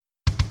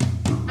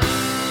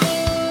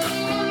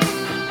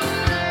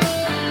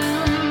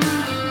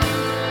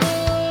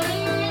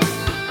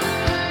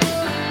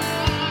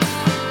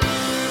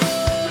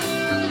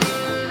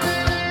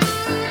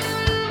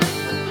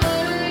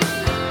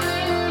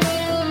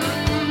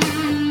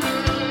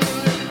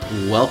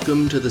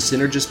Welcome to the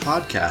Synergist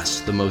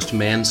Podcast, the most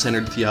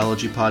man-centered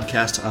theology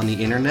podcast on the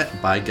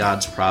internet by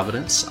God's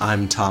providence.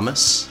 I'm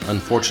Thomas.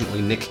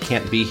 Unfortunately, Nick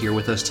can't be here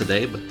with us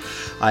today, but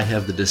I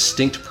have the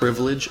distinct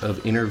privilege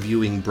of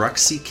interviewing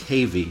Bruxy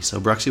Cavey.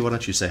 So, Bruxy, why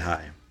don't you say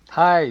hi?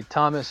 Hi,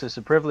 Thomas. It's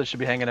a privilege to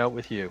be hanging out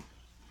with you.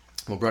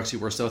 Well, Bruxy,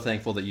 we're so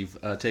thankful that you've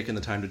taken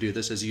the time to do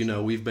this. As you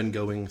know, we've been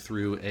going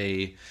through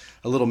a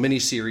little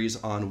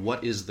mini-series on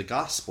what is the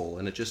gospel,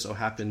 and it just so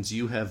happens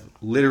you have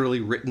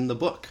literally written the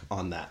book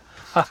on that.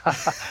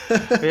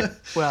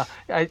 Well,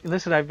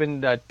 I've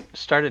been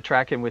started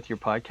tracking with your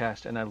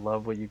podcast, and I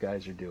love what you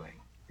guys are doing.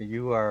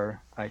 You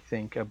are, I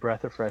think, a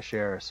breath of fresh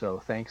air, so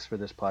thanks for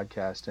this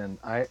podcast, and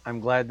I'm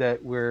glad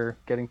that we're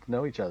getting to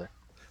know each other.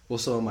 Well,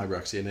 so am I,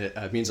 Bruxy, and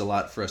it means a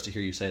lot for us to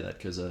hear you say that,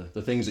 because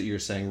the things that you're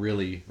saying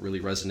really, really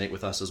resonate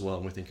with us as well,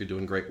 and we think you're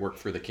doing great work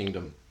for the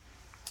kingdom.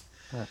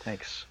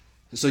 Thanks.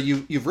 So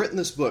you've written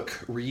this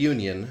book,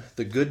 Reunion,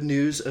 The Good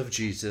News of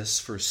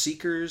Jesus for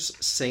Seekers,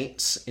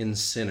 Saints, and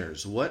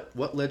Sinners.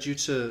 What led you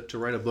to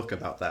write a book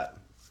about that?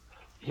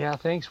 Yeah,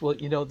 thanks. Well,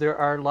 there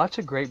are lots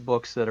of great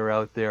books that are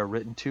out there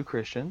written to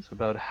Christians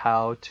about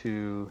how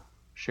to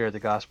share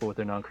the gospel with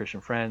their non-Christian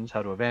friends,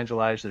 how to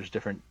evangelize. There's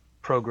different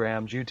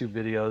programs, YouTube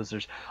videos.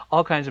 There's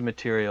all kinds of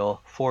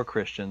material for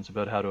Christians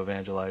about how to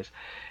evangelize.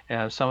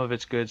 And some of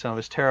it's good, some of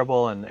it's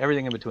terrible, and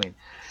everything in between.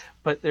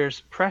 But there's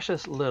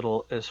precious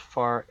little as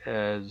far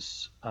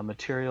as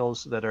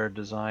materials that are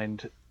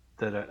designed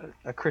that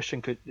a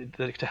Christian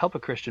to help a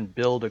Christian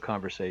build a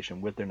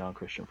conversation with their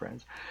non-Christian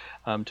friends,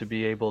 to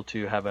be able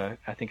to have an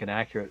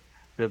accurate,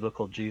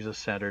 biblical,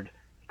 Jesus-centered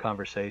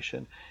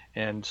conversation.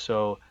 And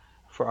so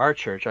for our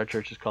church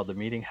is called the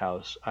Meeting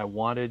House. I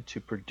wanted to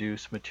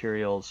produce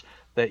materials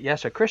that,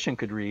 yes, a Christian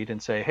could read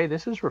and say, hey,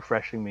 this is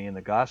refreshing me in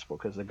the gospel,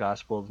 because the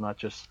gospel is not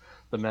just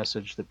the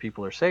message that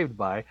people are saved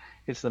by,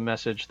 it's the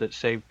message that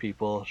saved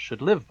people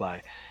should live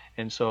by.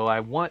 And so I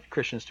want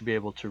Christians to be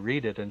able to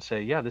read it and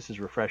say, yeah, this is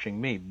refreshing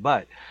me.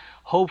 But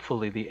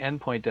hopefully the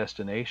endpoint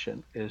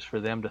destination is for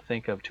them to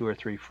think of 2 or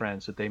 3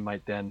 friends that they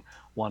might then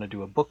want to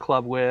do a book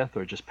club with,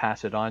 or just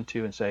pass it on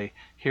to and say,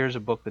 here's a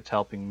book that's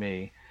helping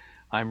me.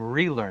 I'm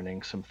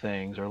relearning some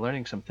things or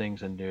learning some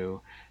things anew.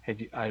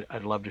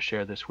 I'd love to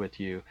share this with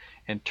you,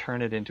 and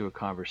turn it into a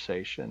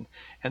conversation.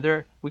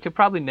 And we could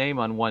probably name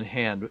on one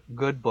hand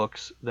good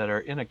books that are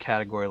in a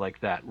category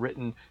like that,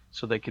 written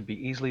so they could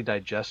be easily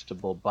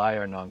digestible by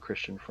our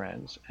non-Christian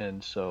friends.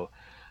 And so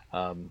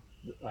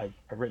I've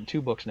written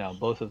 2 books now.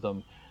 Both of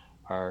them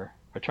are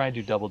trying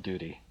to do double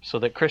duty so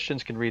that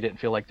Christians can read it and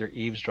feel like they're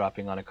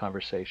eavesdropping on a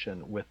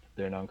conversation with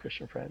their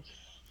non-Christian friends.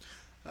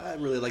 I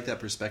really like that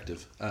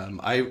perspective.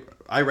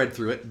 I read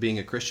through it being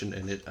a Christian,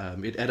 and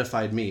it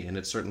edified me, and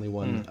it's certainly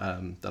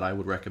one that I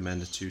would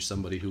recommend to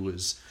somebody who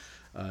is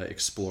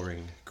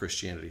exploring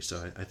Christianity.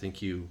 So I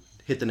think you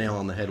hit the nail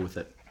on the head with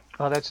it.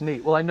 Oh, that's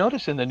neat. Well, I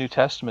notice in the New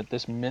Testament,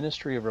 this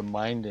ministry of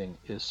reminding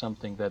is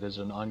something that is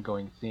an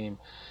ongoing theme.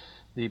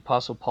 The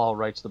Apostle Paul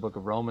writes the book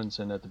of Romans,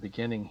 and at the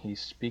beginning he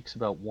speaks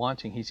about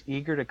he's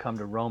eager to come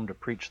to Rome to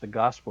preach the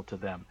gospel to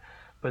them.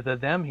 But the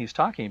them he's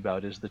talking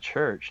about is the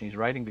church. He's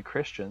writing to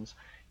Christians,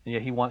 and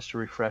yet he wants to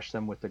refresh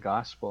them with the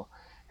gospel.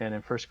 And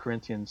in 1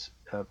 Corinthians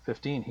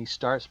 15, he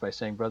starts by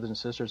saying, brothers and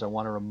sisters, I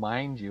want to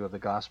remind you of the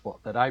gospel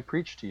that I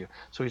preached to you.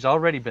 So he's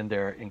already been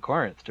there in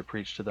Corinth to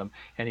preach to them,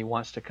 and he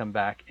wants to come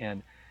back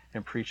and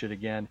preach it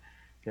again.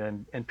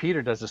 And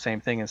Peter does the same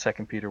thing in 2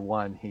 Peter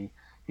 1.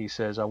 He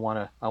says, I want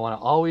to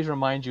always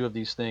remind you of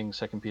these things,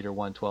 2 Peter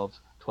 1, 12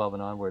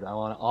 and onward. I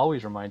want to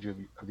always remind you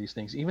of these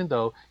things, even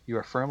though you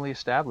are firmly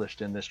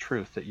established in this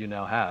truth that you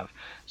now have.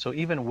 So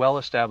even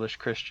well-established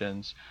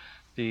Christians,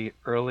 the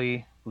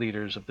early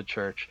leaders of the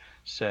church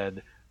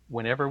said,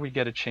 whenever we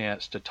get a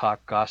chance to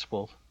talk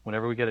gospel,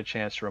 whenever we get a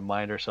chance to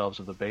remind ourselves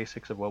of the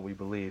basics of what we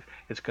believe,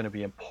 it's going to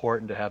be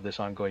important to have this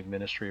ongoing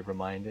ministry of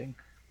reminding.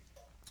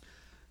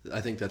 I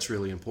think that's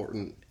really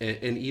important.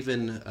 And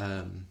even,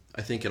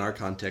 I think in our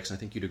context, I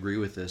think you'd agree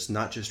with this,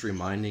 not just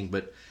reminding,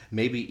 but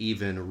maybe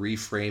even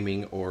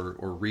reframing or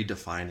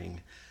redefining.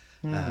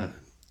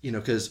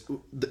 Because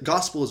the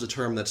gospel is a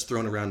term that's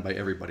thrown around by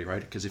everybody,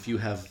 right? Because if you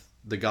have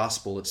the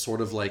gospel, it's sort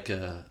of like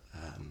a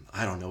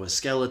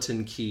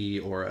skeleton key,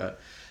 or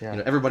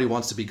everybody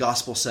wants to be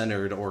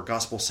gospel-centered or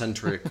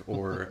gospel-centric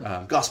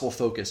or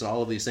gospel-focused, and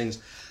all of these things.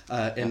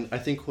 And I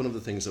think one of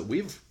the things that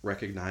we've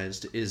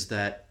recognized is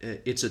that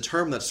it's a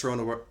term that's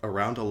thrown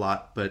around a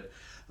lot, but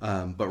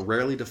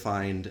rarely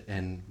defined,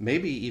 and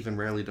maybe even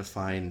rarely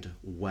defined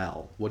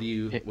well. What do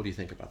you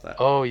think about that?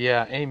 Oh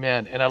yeah,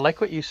 amen. And I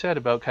like what you said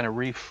about kind of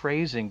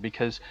rephrasing,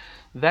 because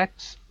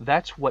that's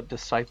what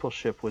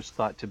discipleship was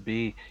thought to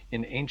be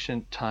in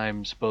ancient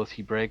times, both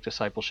Hebraic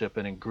discipleship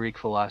and in Greek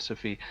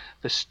philosophy.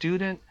 The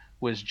student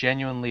was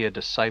genuinely a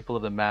disciple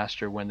of the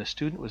master when the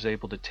student was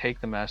able to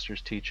take the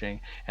master's teaching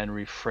and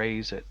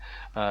rephrase it,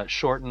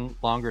 shorten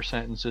longer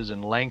sentences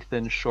and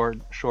lengthen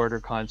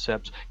shorter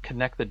concepts,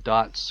 connect the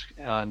dots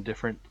on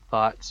different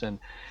thoughts, and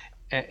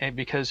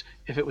because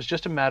if it was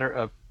just a matter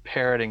of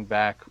parroting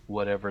back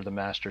whatever the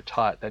master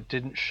taught. That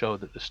didn't show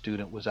that the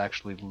student was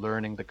actually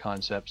learning the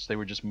concepts. They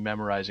were just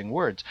memorizing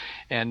words.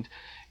 And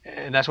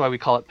that's why we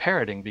call it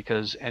parroting,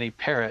 because any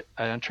parrot,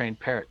 an untrained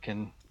parrot,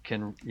 can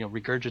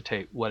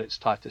regurgitate what it's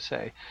taught to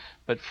say.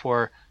 But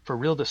for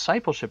real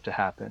discipleship to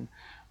happen,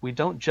 we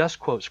don't just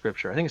quote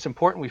Scripture. I think it's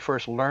important we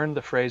first learn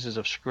the phrases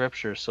of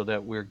Scripture so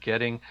that we're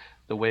getting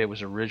the way it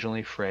was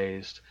originally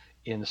phrased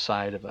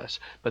inside of us.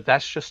 But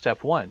that's just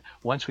step one.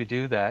 Once we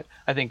do that,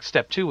 I think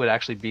step two would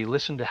actually be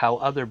listen to how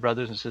other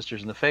brothers and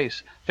sisters in the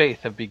faith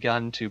have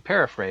begun to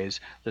paraphrase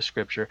the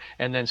Scripture.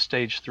 And then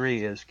stage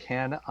three is,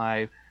 can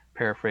I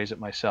paraphrase it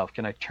myself?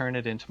 Can I turn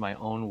it into my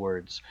own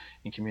words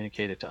and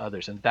communicate it to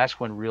others? And that's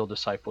when real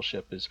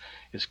discipleship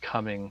is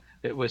coming.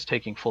 It was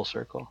taking full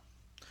circle.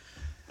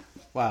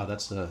 Wow,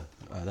 that's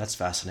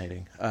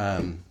fascinating.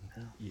 I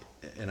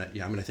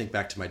think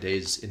back to my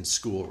days in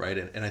school, right?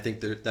 And I think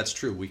that's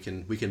true. We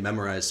can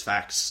memorize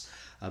facts,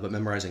 but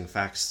memorizing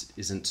facts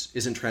isn't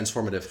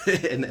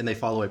transformative, and they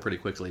fall away pretty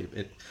quickly.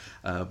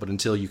 But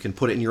until you can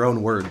put it in your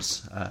own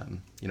words,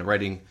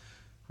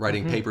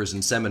 writing papers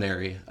in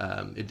seminary,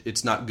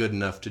 it's not good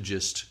enough to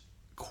just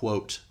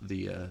quote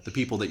the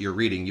people that you're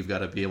reading. You've got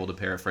to be able to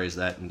paraphrase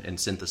that and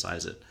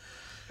synthesize it.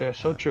 Yeah,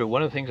 so true.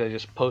 One of the things I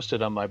just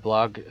posted on my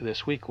blog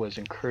this week was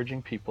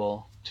encouraging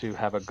people to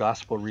have a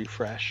gospel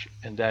refresh,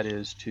 and that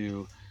is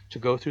to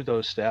go through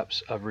those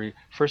steps of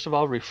first of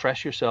all,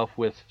 refresh yourself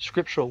with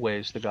scriptural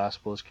ways the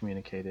gospel is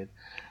communicated.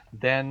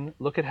 Then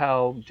look at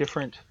how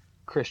different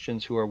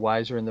Christians who are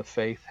wiser in the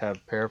faith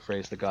have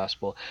paraphrased the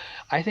gospel.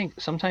 I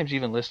think sometimes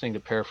even listening to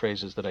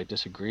paraphrases that I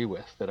disagree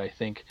with, that I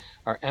think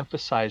are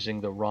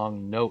emphasizing the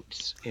wrong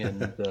notes in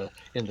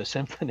the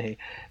symphony,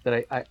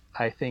 that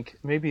I think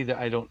maybe that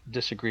I don't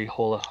disagree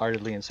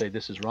wholeheartedly and say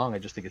this is wrong. I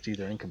just think it's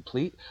either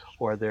incomplete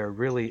or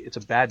it's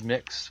a bad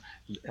mix.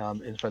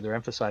 And they're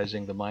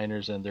emphasizing the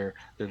minors and they're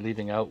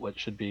leaving out what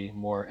should be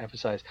more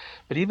emphasized.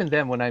 But even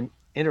then, when I'm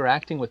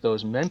interacting with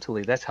those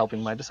mentally, that's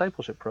helping my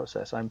discipleship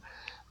process.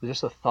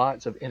 Just the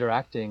thoughts of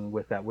interacting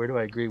with that, where do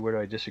I agree, where do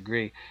I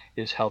disagree,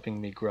 is helping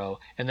me grow.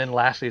 And then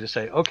lastly, to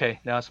say, okay,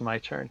 now it's my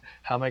turn.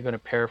 How am I going to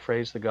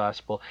paraphrase the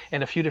gospel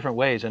in a few different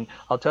ways? And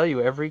I'll tell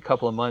you, every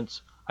couple of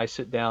months, I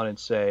sit down and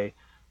say,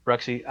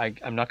 Bruxy,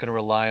 I'm not going to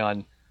rely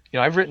on,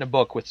 I've written a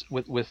book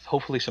with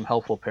hopefully some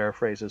helpful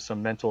paraphrases,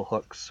 some mental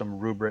hooks, some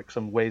rubrics,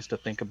 some ways to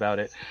think about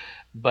it.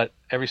 But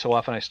every so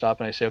often I stop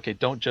and I say, okay,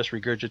 don't just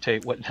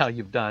regurgitate what now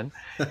you've done,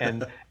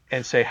 and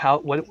say,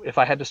 what if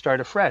I had to start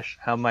afresh?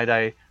 How might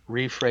I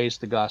rephrase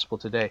the gospel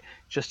today,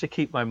 just to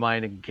keep my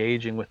mind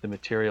engaging with the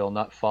material,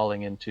 not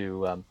falling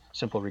into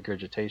simple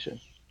regurgitation.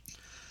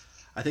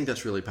 I think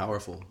that's really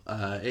powerful.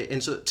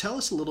 And so tell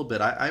us a little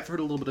bit. I've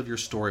heard a little bit of your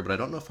story, but I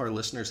don't know if our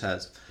listeners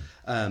has.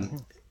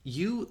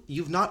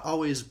 You've not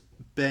always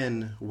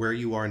been where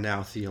you are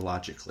now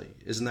theologically.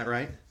 Isn't that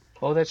right?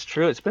 Oh, that's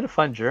true. It's been a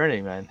fun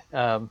journey, man.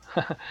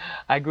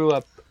 I grew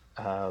up,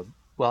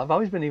 I've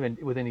always been even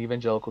within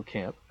evangelical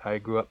camp. I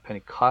grew up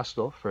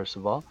Pentecostal, first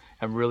of all.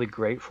 I'm really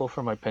grateful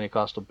for my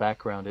Pentecostal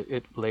background.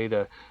 It laid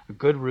a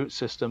good root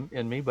system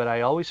in me, but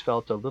I always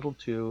felt a little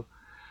too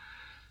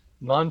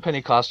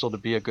non-Pentecostal to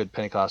be a good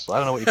Pentecostal. I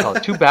don't know what you call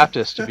it. Too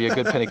Baptist to be a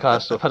good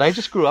Pentecostal. But I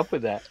just grew up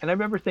with that. And I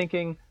remember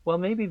thinking, well,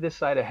 maybe this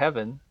side of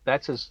heaven,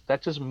 that's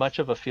as much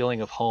of a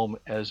feeling of home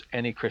as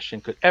any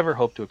Christian could ever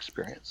hope to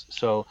experience.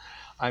 So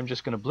I'm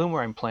just going to bloom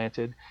where I'm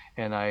planted.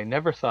 And I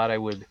never thought I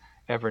would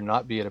ever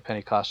not be at a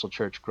Pentecostal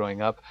church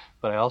growing up,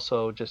 but I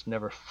also just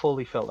never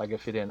fully felt like I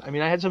fit in. I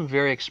mean, I had some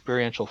very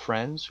experiential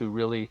friends who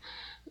really,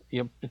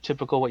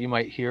 typical what you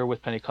might hear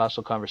with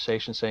Pentecostal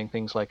conversation, saying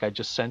things like, I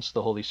just sense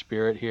the Holy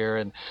Spirit here,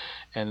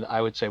 and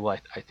I would say, well,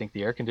 I think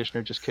the air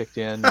conditioner just kicked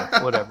in,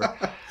 or whatever.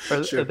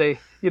 Or sure. I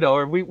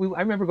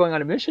remember going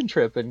on a mission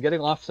trip and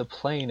getting off the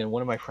plane, and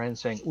one of my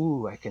friends saying,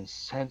 ooh, I can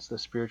sense the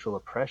spiritual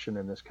oppression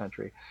in this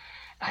country.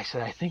 I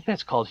said, I think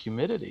that's called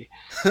humidity.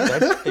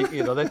 That's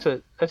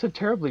a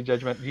terribly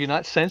judgmental. Do you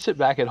not sense it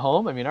back at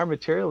home? I mean, our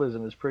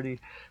materialism is pretty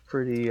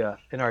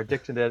in our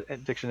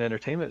addiction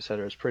entertainment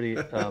center is pretty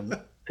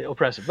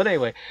oppressive. But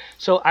anyway,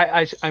 so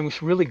I'm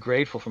really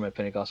grateful for my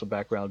Pentecostal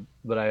background,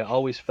 but I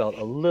always felt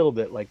a little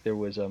bit like there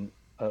was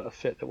a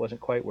fit that wasn't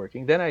quite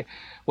working. Then I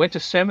went to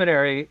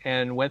seminary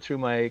and went through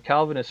my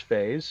Calvinist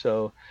phase.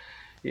 So.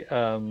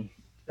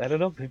 I don't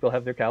know, people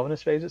have their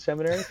Calvinist phase at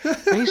seminary.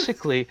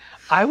 Basically,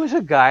 I was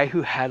a guy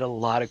who had a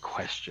lot of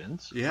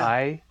questions. Yeah.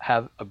 I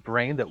have a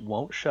brain that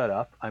won't shut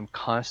up. I'm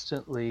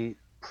constantly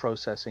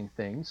processing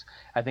things.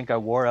 I think I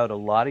wore out a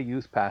lot of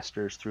youth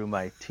pastors through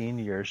my teen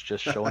years,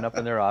 just showing up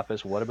in their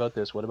office. What about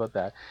this? What about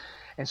that?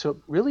 And so it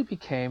really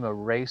became a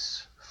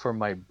race for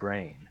my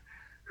brain.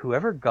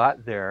 Whoever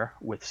got there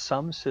with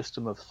some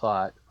system of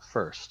thought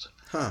first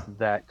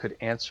that could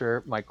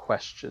answer my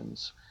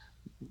questions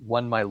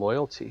won my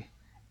loyalty.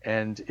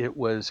 And it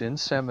was in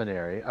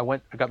seminary. I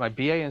got my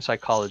BA in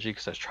psychology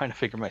because I was trying to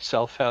figure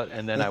myself out,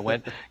 and then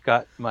I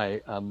got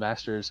my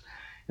master's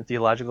in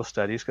theological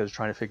studies because I was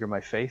trying to figure my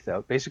faith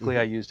out. Basically,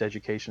 I used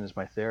education as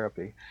my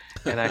therapy,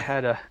 and I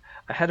had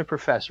a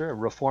professor, a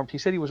reformed. He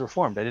said he was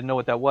reformed. I didn't know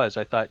what that was.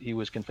 I thought he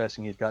was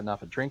confessing he'd gotten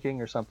off of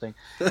drinking or something.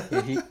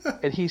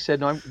 And he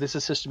said, "No, this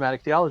is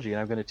systematic theology, and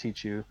I'm going to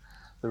teach you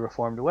the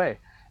Reformed way."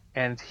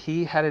 And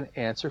he had an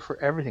answer for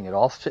everything. It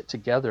all fit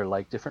together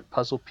like different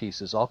puzzle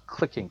pieces, all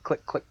clicking,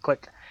 click, click,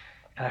 click.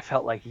 And I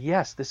felt like,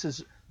 yes, this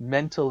is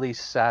mentally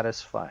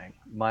satisfying.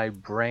 My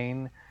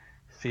brain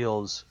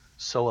feels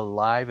so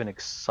alive and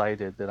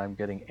excited that I'm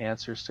getting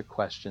answers to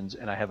questions,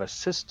 and I have a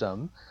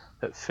system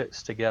that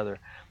fits together.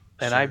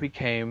 And I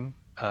became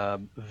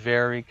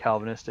very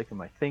Calvinistic in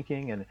my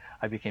thinking, and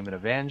I became an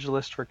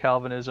evangelist for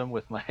Calvinism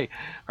with my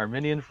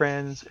Arminian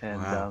friends.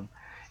 And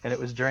and it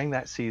was during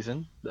that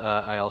season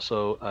I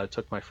also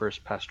took my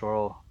first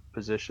pastoral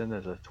position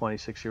as a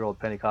 26-year-old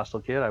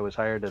Pentecostal kid. I was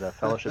hired at a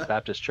Fellowship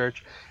Baptist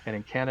church, and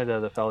in Canada,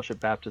 the Fellowship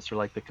Baptists are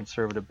like the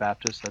Conservative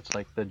Baptists. That's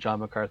like the John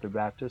MacArthur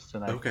Baptists,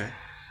 and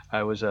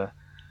I was a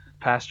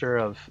pastor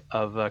of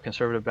a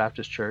Conservative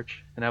Baptist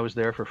church, and I was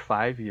there for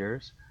 5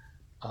 years.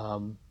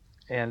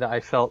 And I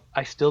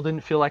still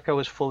didn't feel like I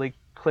was fully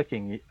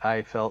clicking.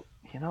 I felt,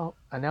 and now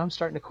I'm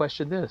starting to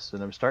question this,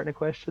 and I'm starting to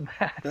question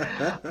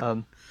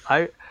that.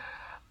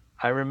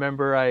 I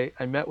remember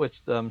I met with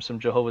some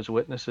Jehovah's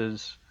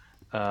Witnesses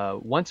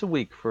once a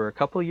week for a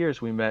couple of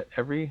years. We met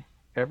every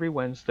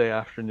Wednesday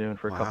afternoon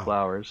for a couple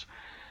hours.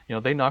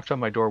 They knocked on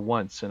my door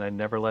once, and I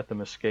never let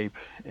them escape.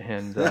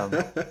 And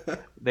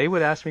they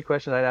would ask me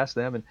questions, I'd ask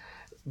them.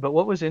 But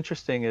what was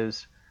interesting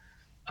is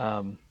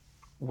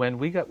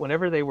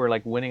whenever they were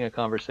like winning a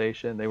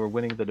conversation, they were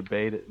winning the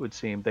debate. It would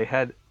seem they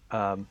had,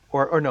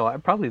 or no,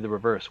 probably the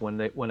reverse.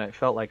 When I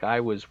felt like I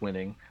was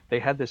winning, they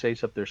had this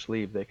ace up their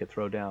sleeve they could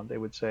throw down. They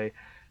would say,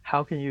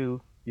 "How can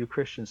you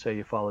Christians say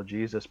you follow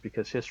Jesus?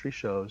 Because history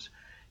shows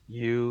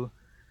you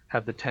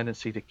have the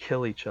tendency to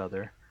kill each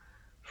other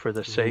for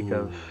the sake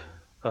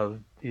of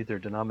either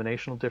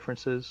denominational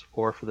differences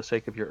or for the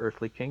sake of your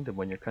earthly kingdom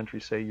when your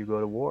countries say you go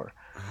to war."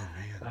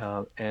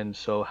 And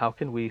so how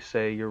can we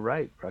say you're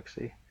right,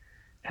 Bruxy?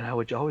 And I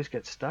would always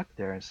get stuck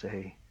there and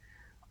say,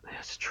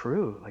 that's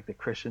true. Like the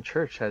Christian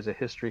church has a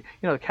history.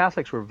 The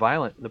Catholics were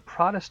violent. The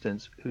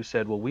Protestants who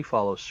said, well, we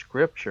follow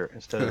Scripture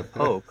instead of the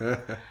Pope,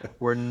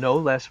 were no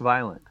less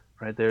violent.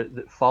 Right?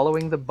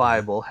 Following the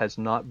Bible has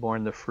not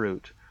borne the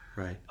fruit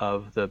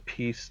of the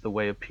peace, the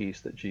way of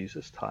peace that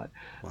Jesus taught.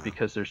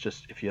 Because there's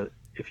just,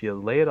 if you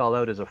lay it all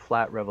out as a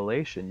flat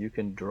revelation, you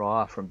can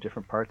draw from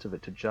different parts of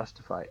it to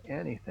justify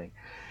anything.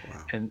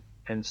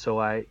 And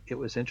so it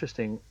was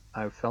interesting.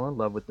 I fell in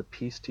love with the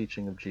peace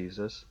teaching of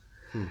Jesus.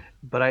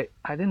 But I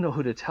didn't know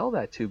who to tell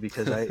that to,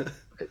 because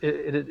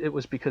it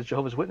was because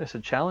Jehovah's Witness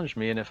had challenged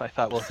me, and if I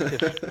thought, well,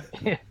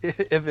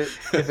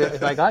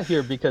 if I got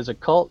here because a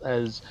cult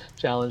has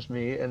challenged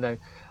me, and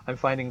I'm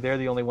finding they're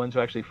the only ones who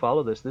actually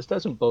follow this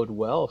doesn't bode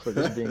well for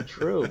this being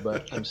true.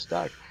 But I'm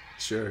stuck.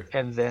 Sure.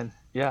 And then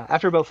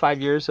after about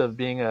 5 years of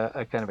being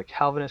a kind of a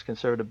Calvinist,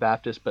 Conservative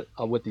Baptist, but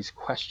with these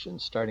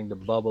questions starting to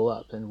bubble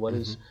up, and what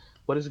is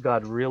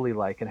God really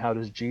like, and how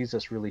does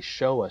Jesus really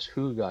show us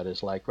who God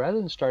is like, rather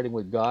than starting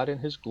with God and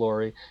his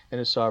glory and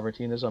his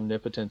sovereignty and his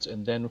omnipotence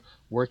and then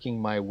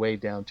working my way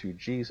down to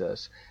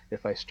Jesus.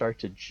 If I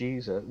start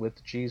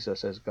with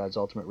Jesus as God's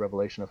ultimate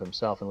revelation of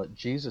himself and let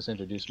Jesus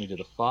introduce me to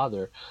the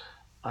Father,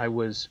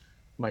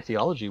 my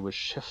theology was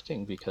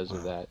shifting because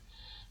of that.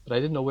 But I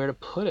didn't know where to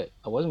put it.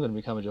 I wasn't going to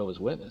become a Jehovah's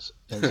Witness.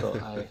 And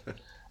so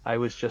I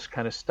was just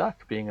kind of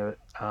stuck being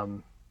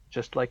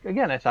just like,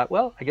 again, I thought,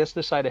 well, I guess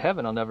this side of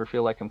heaven, I'll never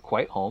feel like I'm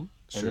quite home,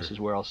 and this is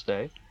where I'll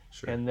stay.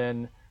 And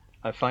then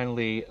I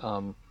finally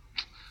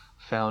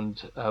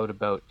found out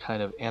about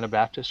kind of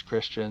Anabaptist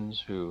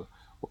Christians who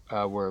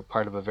were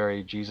part of a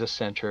very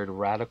Jesus-centered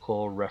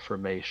radical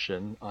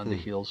Reformation on the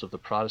heels of the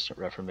Protestant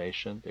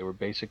Reformation. They were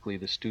basically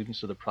the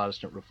students of the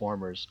Protestant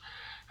Reformers,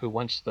 who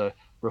once the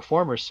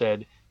Reformers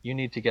said, you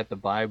need to get the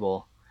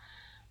Bible,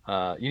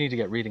 you need to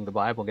get reading the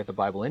Bible and get the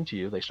Bible into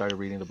you. They started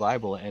reading the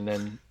Bible and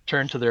then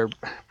turned to their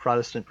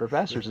Protestant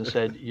professors and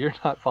said, you're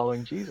not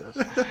following Jesus.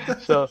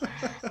 So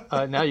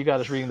now you got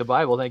us reading the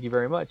Bible. Thank you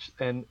very much.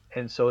 And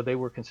so they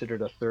were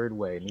considered a third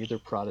way, neither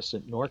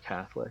Protestant nor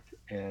Catholic,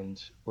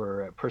 and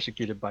were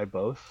persecuted by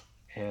both.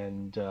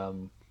 And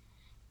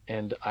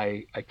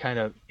I kind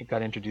of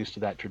got introduced to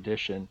that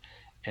tradition.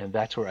 And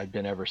that's where I've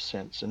been ever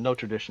since. And no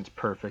tradition's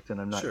perfect,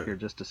 and I'm not here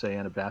just to say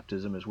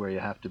Anabaptism is where you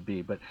have to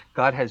be. But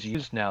God has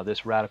used now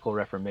this radical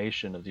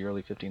Reformation of the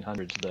early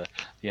 1500s,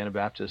 the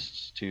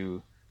Anabaptists,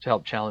 to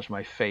help challenge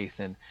my faith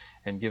and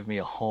give me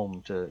a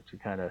home to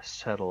kind of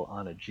settle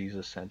on a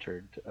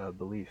Jesus-centered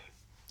belief.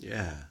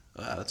 Yeah,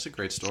 wow, that's a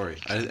great story.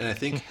 And I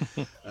think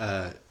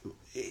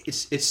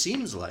it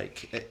seems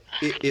like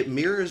it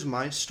mirrors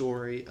my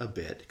story a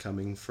bit,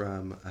 coming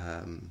from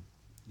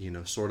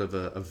sort of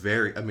a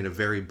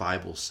very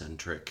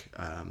Bible-centric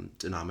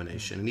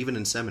denomination. And even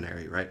in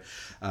seminary, right?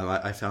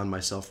 I found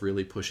myself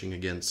really pushing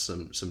against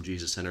some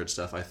Jesus-centered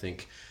stuff. I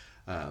think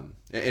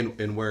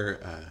And we're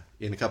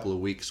in a couple of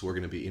weeks we're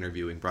going to be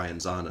interviewing Brian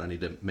Zahn, and I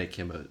need to make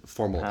him a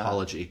formal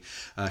apology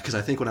because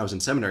I think when I was in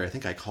seminary, I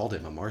think I called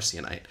him a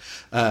Marcionite.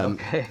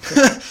 Okay.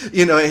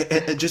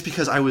 Just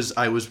because I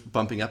was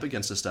bumping up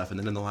against this stuff, and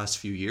then in the last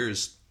few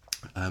years,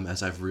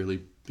 as I've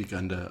really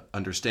begun to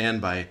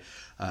understand by,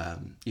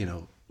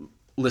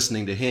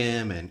 listening to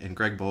him and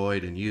Greg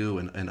Boyd and you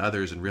and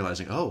others, and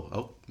realizing,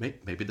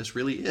 maybe this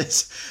really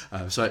is.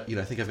 So I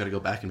think I've got to go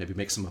back and maybe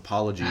make some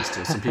apologies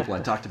to some people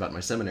I talked about in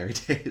my seminary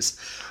days.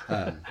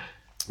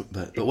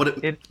 But what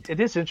it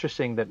is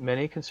interesting that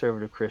many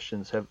conservative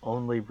Christians have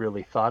only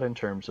really thought in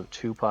terms of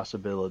two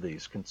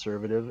possibilities,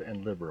 conservative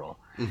and liberal.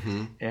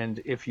 Mm-hmm.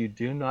 And if you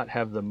do not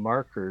have the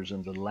markers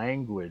and the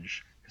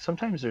language,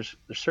 sometimes there's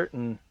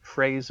certain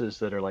phrases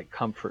that are like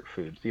comfort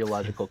food,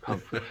 theological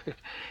comfort food.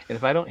 And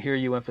if I don't hear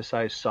you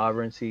emphasize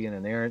sovereignty and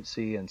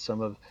inerrancy and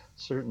some of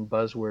certain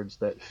buzzwords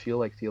that feel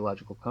like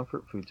theological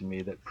comfort food to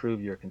me that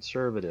prove you're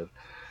conservative,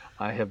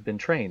 I have been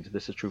trained,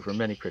 this is true for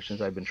many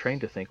Christians, I've been trained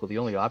to think, well, the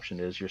only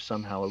option is you're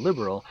somehow a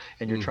liberal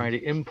and you're trying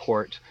to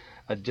import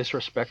a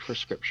disrespect for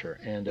Scripture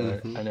and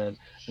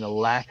a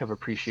lack of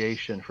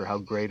appreciation for how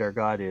great our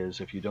God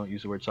is if you don't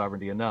use the word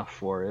sovereignty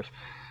enough,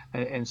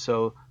 and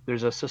so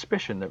there's a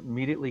suspicion that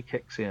immediately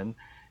kicks in,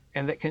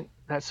 and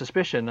that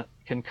suspicion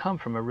can come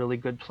from a really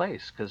good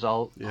place, because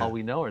all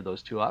we know are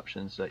those two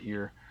options, that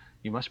you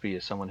must be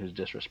someone who's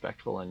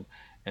disrespectful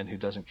and who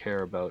doesn't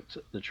care about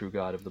the true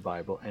God of the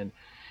Bible. And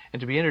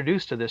to be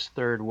introduced to this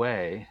third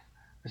way,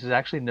 this is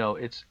actually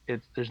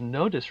there's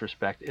no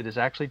disrespect. It is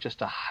actually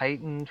just a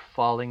heightened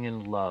falling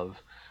in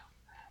love.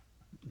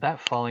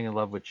 That falling in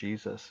love with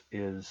Jesus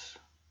is,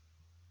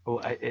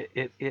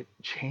 it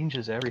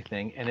changes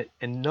everything,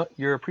 and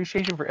your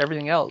appreciation for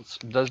everything else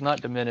does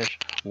not diminish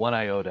one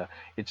iota.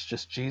 It's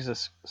just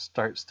Jesus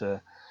starts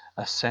to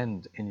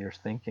ascend in your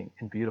thinking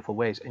in beautiful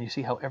ways, and you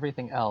see how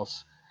everything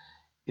else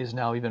is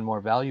now even more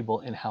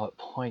valuable in how it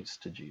points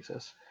to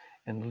Jesus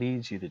and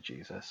leads you to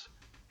Jesus,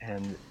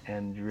 and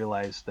you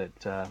realize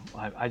that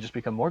I just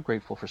become more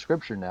grateful for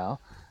Scripture now,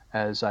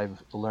 as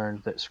I've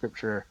learned that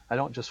Scripture, I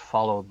don't just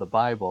follow the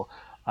Bible,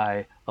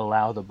 I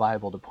allow the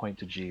Bible to point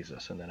to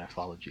Jesus, and then I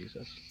follow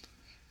Jesus.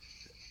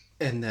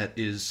 And that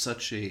is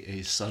such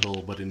a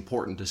subtle but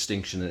important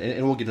distinction,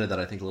 and we'll get into that,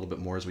 I think, a little bit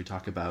more as we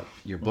talk about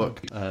your book.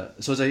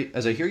 So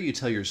as I hear you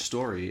tell your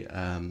story,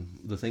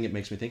 the thing it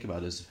makes me think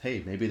about is,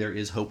 hey, maybe there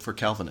is hope for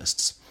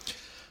Calvinists.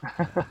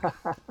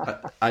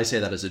 I say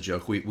that as a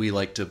joke. We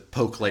like to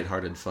poke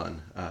lighthearted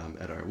fun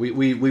at our. We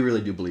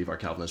really do believe our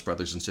Calvinist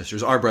brothers and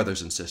sisters are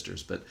brothers and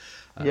sisters, but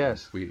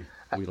yes, we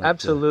like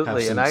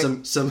absolutely, to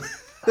have some.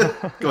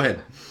 Go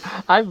ahead.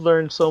 I've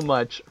learned so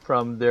much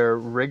from their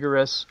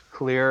rigorous,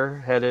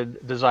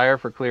 clear-headed desire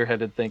for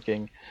clear-headed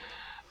thinking,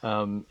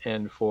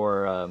 and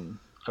for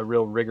a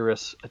real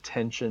rigorous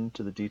attention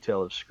to the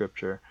detail of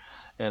Scripture,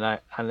 and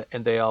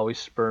they always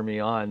spur me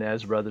on,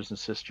 as brothers and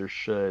sisters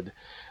should.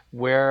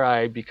 Where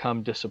I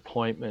become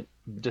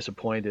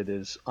disappointed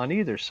is on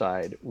either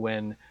side,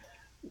 when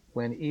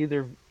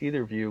either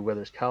view,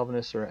 whether it's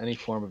Calvinist or any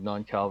form of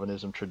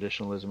non-Calvinism,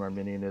 traditionalism,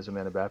 Arminianism,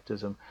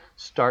 Anabaptism,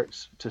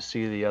 starts to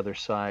see the other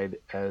side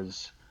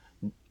as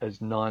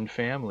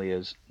non-family,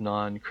 as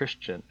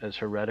non-Christian, as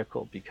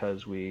heretical,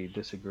 because we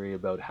disagree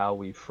about how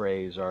we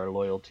phrase our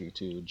loyalty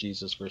to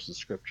Jesus versus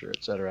Scripture,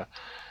 etc.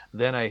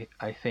 Then I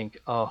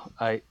think,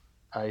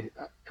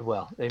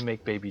 they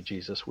make baby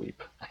Jesus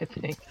weep, I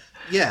think.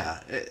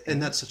 Yeah,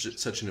 and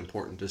that's such an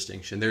important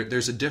distinction.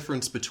 There's a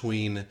difference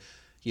between,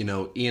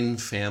 in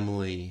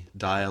family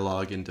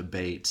dialogue and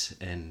debate,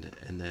 and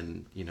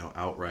then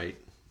outright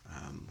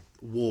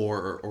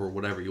war or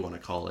whatever you want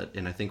to call it.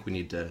 And I think we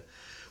need to,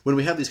 when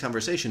we have these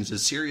conversations,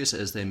 as serious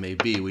as they may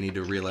be, we need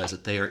to realize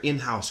that they are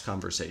in-house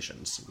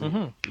conversations.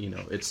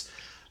 Mm-hmm. It's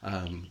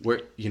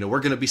we're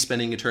going to be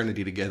spending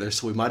eternity together,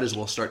 so we might as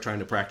well start trying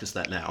to practice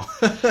that now.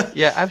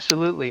 Yeah,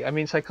 absolutely. I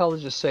mean,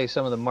 psychologists say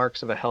some of the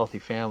marks of a healthy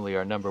family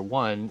are, number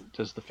one,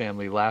 does the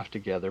family laugh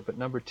together? But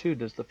number two,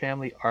 does the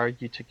family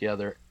argue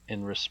together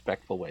in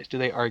respectful ways? Do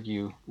they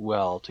argue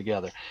well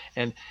together?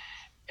 And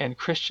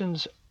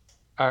Christians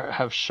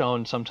have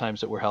shown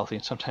sometimes that we're healthy,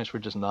 and sometimes we're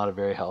just not a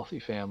very healthy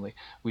family.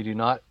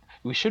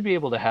 We should be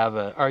able to have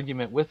an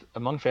argument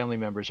among family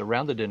members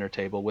around the dinner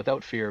table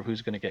without fear of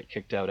who's going to get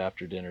kicked out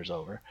after dinner's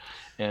over,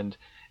 and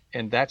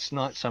that's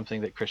not something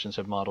that Christians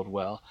have modeled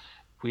well.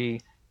 We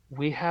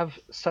have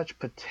such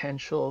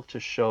potential to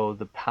show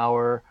the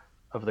power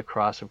of the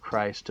cross of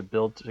Christ to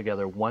build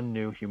together one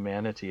new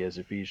humanity, as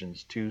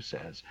Ephesians 2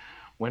 says,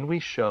 when we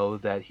show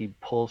that He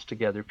pulls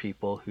together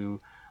people who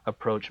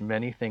approach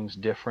many things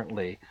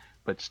differently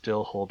but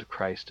still hold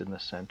Christ in the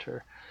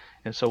center.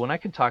 And so when I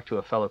can talk to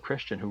a fellow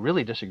Christian who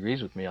really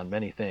disagrees with me on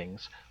many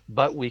things,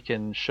 but we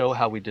can show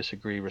how we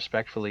disagree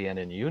respectfully and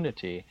in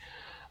unity,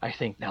 I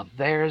think, now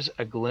there's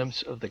a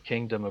glimpse of the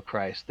kingdom of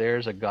Christ.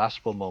 There's a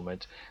gospel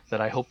moment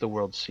that I hope the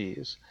world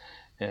sees.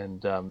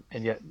 And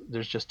yet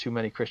there's just too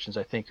many Christians,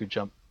 I think, who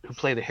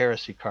play the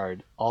heresy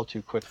card all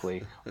too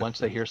quickly once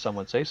they hear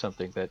someone say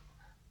something that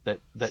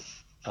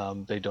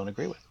they don't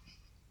agree with.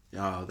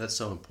 Oh, that's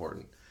so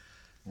important.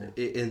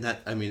 In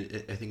that, I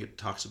mean, I think it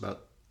talks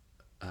about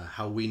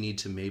how we need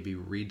to maybe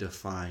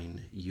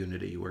redefine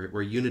unity,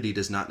 where unity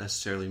does not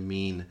necessarily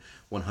mean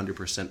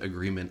 100%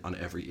 agreement on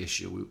every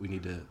issue. We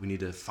need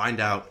to find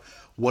out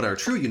what our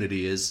true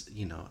unity is.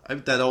 You know,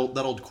 that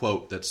old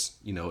quote that's,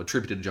 you know,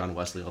 attributed to John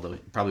Wesley, although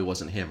it probably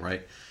wasn't him,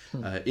 right?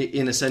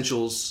 In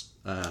essentials,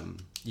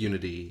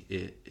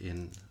 unity.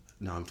 In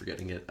now I'm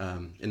forgetting it.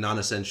 In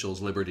non-essentials,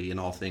 liberty. In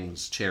all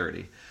things,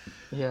 charity.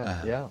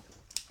 Yeah.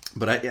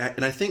 But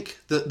I think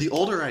the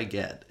older I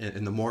get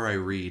and the more I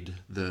read,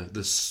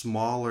 the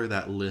smaller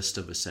that list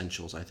of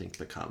essentials I think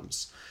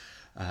becomes.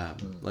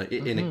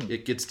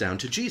 It gets down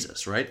to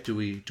Jesus, right? Do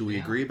we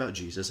agree about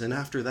Jesus? And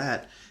after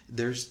that,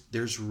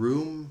 there's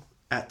room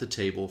at the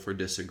table for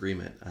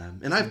disagreement.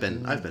 And I've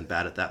been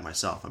bad at that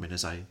myself. I mean,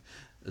 as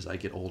I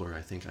get older,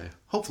 I think I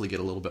hopefully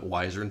get a little bit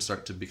wiser and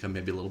start to become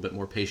maybe a little bit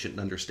more patient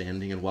and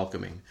understanding and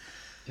welcoming.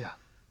 Yeah.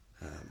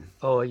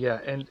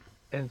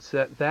 And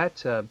so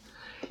that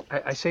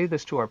I say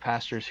this to our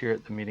pastors here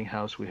at the meeting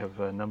house. We have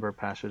a number of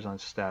pastors on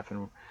staff,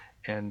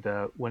 and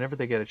whenever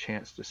they get a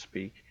chance to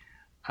speak,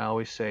 I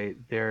always say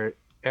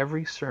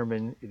every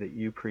sermon that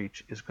you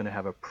preach is going to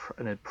have a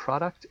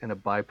product and a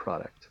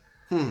byproduct.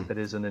 That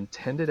is an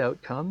intended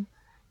outcome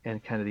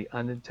and kind of the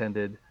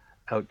unintended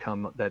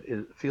outcome that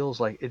feels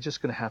like it's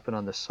just going to happen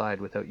on the side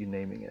without you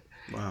naming it.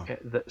 Wow.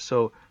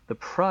 So the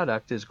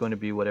product is going to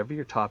be whatever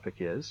your topic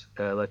is.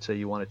 Let's say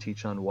you want to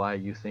teach on why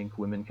you think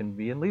women can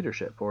be in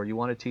leadership, or you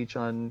want to teach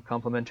on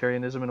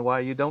complementarianism and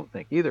why you don't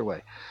think. Either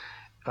way,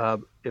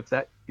 if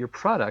that your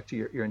product,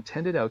 your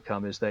intended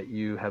outcome is that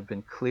you have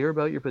been clear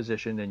about your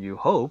position, and you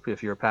hope,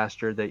 if you're a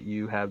pastor, that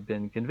you have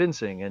been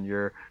convincing and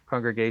your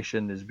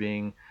congregation is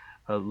being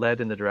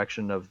led in the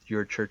direction of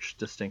your church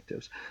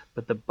distinctives.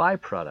 But the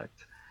byproduct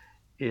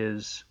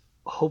is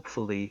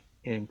hopefully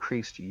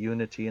increased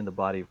unity in the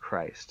body of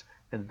Christ.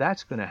 And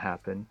that's going to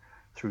happen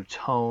through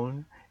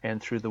tone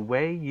and through the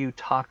way you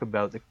talk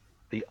about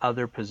the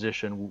other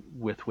position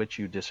with which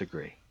you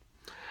disagree.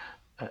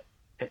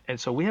 And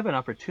so we have an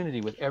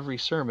opportunity with every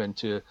sermon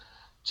to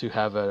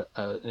have an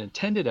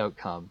intended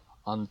outcome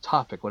on the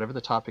topic, whatever the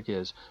topic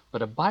is,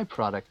 but a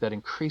byproduct that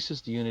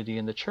increases the unity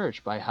in the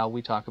church by how we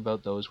talk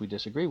about those we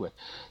disagree with.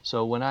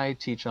 So when I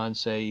teach on,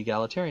 say,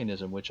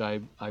 egalitarianism, which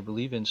I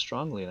believe in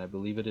strongly, and I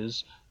believe it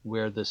is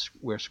where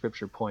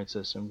Scripture points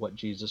us and what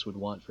Jesus would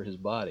want for his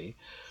body,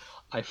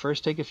 I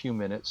first take a few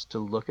minutes to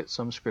look at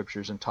some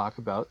scriptures and talk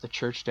about the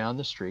church down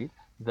the street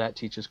that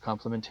teaches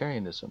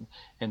complementarianism,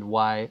 and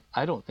why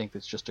I don't think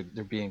it's just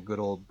they're being good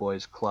old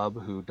boys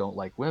club who don't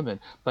like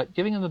women, but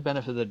giving them the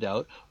benefit of the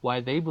doubt,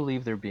 why they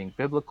believe they're being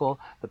biblical,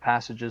 the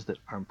passages that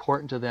are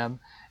important to them,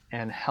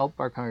 and help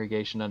our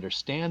congregation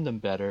understand them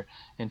better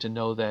and to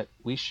know that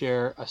we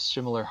share a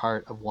similar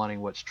heart of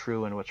wanting what's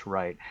true and what's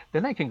right.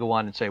 Then I can go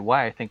on and say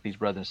why I think these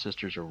brothers and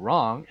sisters are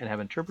wrong and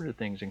have interpreted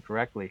things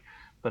incorrectly,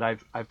 but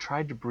I've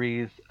tried to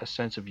breathe a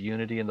sense of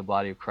unity in the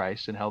body of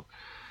Christ and help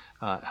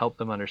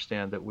them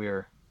understand that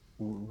we're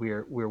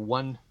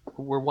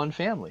one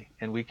family,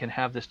 and we can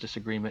have this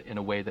disagreement in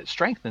a way that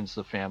strengthens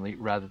the family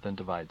rather than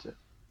divides it.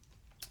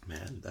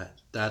 Man,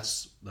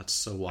 that's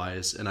so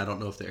wise. And I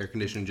don't know if the air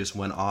conditioning just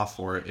went off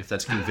or if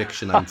that's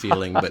conviction I'm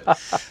feeling, but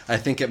I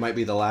think it might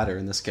be the latter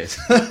in this case.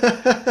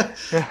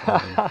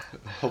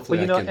 Hopefully,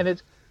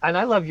 and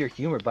I love your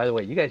humor, by the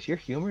way. You guys, your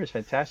humor is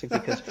fantastic,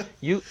 because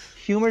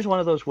humor is one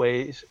of those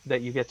ways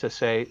that you get to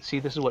say, see,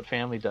 this is what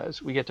family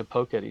does. We get to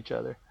poke at each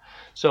other.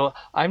 So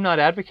I'm not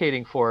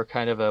advocating for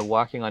kind of a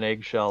walking on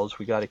eggshells,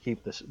 we got to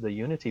keep the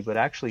unity, but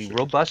actually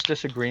robust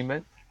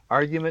disagreement,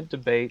 argument,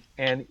 debate,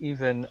 and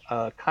even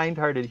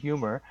kind-hearted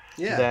humor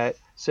that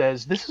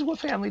says, this is what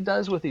family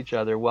does with each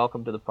other.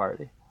 Welcome to the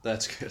party.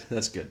 That's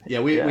good.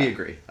 Yeah, we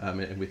agree.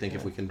 And we think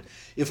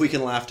if we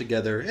can laugh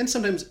together, and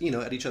sometimes,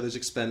 at each other's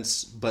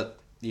expense, but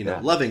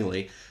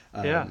lovingly,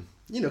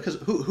 because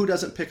who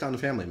doesn't pick on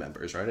family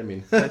members, right? I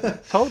mean,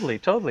 totally.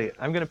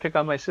 I'm going to pick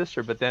on my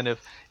sister, but then if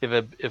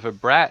a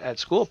brat at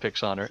school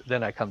picks on her,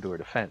 then I come to her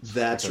defense.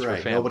 That's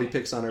right. Nobody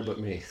picks on her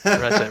but me.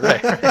 That's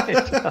right.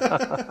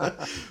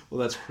 Well,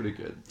 that's pretty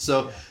good.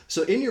 So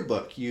in your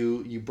book,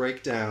 you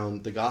break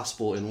down the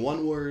gospel in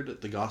one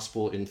word, the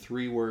gospel in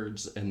 3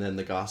 words, and then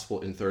the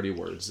gospel in 30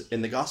 words.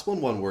 In the gospel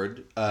in one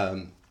word,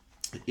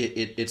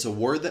 it's a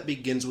word that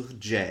begins with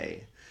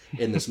J.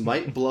 And this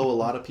might blow a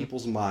lot of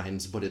people's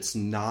minds, but it's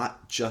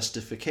not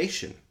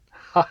justification.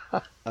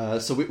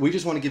 So we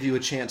just want to give you a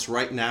chance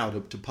right now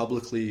to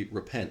publicly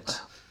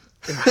repent.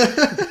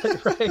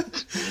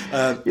 Right.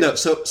 No.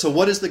 So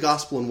what is the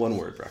gospel in one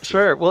word, Bruxy?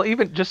 Sure. Well,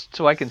 even just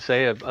so I can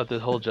say of the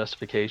whole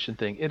justification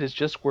thing, it is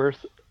just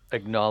worth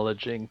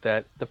acknowledging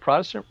that the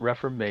Protestant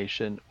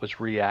Reformation was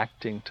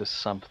reacting to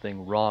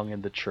something wrong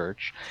in the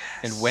church.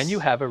 Yes. And when you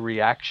have a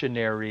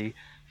reactionary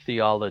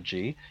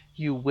theology,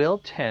 you will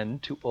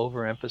tend to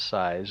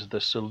overemphasize the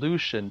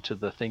solution to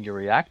the thing you're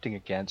reacting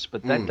against,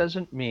 but that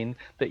doesn't mean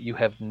that you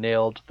have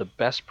nailed the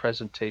best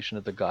presentation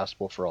of the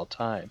gospel for all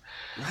time.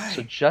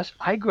 Right. So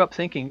I grew up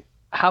thinking,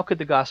 how could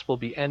the gospel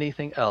be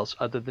anything else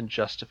other than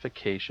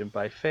justification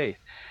by faith?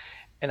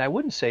 And I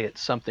wouldn't say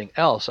it's something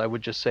else. I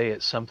would just say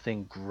it's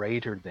something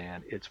greater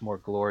than, it's more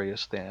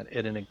glorious than.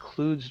 And it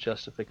includes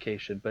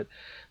justification. But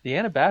the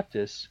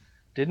Anabaptists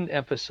didn't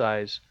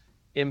emphasize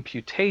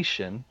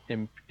imputation,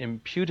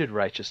 imputed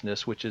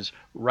righteousness, which is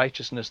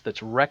righteousness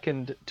that's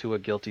reckoned to a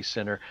guilty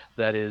sinner,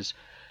 that is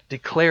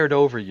declared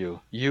over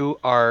you. You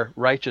are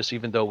righteous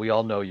even though we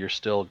all know you're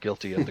still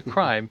guilty of the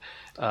crime.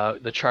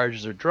 The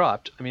charges are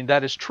dropped. I mean,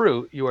 that is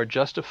true. You are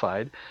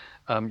justified.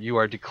 You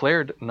are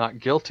declared not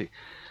guilty.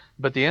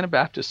 But the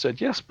Anabaptists said,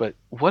 yes, but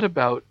what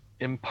about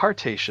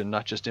impartation,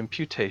 not just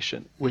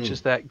imputation, which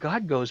is that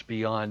God goes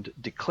beyond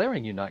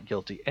declaring you not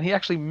guilty, and he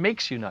actually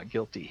makes you not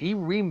guilty. He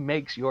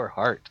remakes your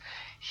heart.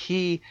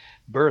 He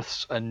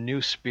births a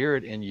new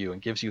spirit in you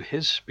and gives you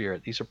his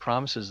spirit. These are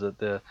promises that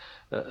the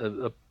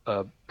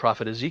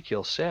prophet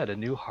Ezekiel said, a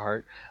new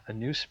heart, a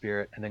new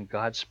spirit, and then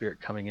God's spirit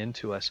coming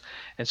into us.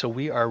 And so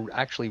we are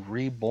actually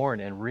reborn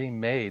and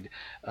remade.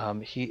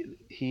 He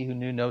who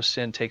knew no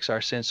sin takes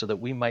our sin so that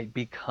we might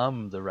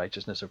become the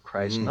righteousness of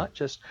Christ, not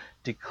just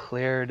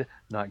declared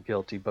not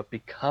guilty, but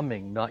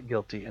becoming not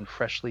guilty and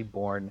freshly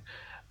born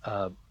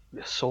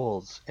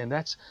souls. And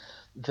that's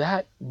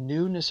that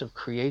newness of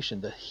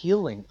creation, the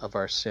healing of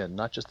our sin,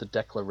 not just the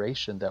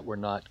declaration that we're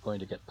not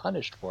going to get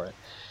punished for it,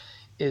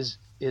 is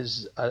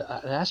an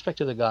aspect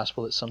of the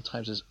gospel that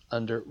sometimes is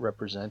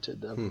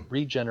underrepresented.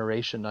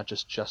 Regeneration, not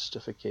just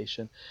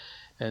justification.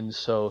 And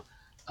so,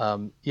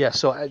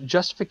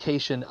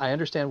 justification, I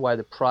understand why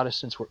the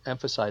Protestants were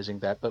emphasizing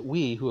that, but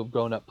we who have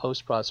grown up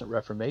post-Protestant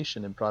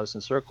Reformation in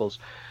Protestant circles,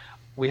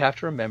 we have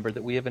to remember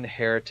that we have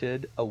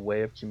inherited a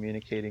way of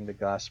communicating the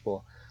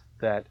gospel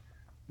that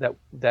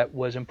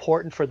was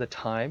important for the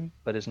time,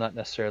 but is not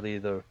necessarily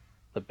the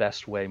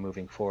best way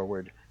moving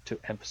forward to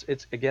emphasize.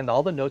 It's, again,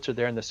 all the notes are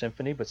there in the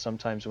symphony, but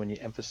sometimes when you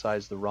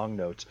emphasize the wrong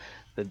notes,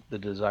 the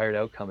desired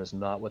outcome is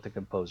not what the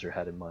composer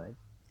had in mind.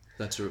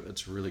 It's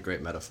a really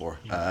great metaphor,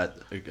 a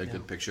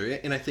good picture.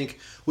 And I think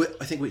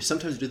we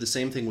sometimes do the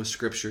same thing with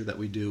Scripture that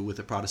we do with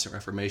the Protestant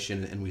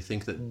Reformation, and we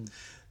think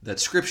that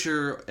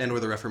Scripture and or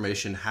the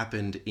Reformation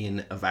happened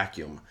in a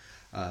vacuum,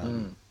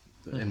 and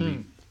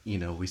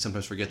we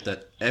sometimes forget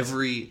that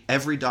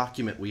every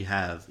document we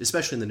have,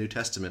 especially in the New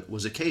Testament,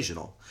 was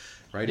occasional.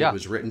 Right? Yeah. It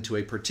was written to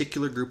a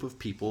particular group of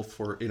people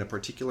in a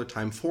particular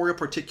time for a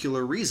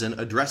particular reason,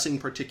 addressing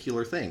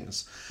particular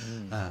things.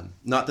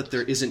 Not that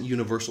there isn't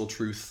universal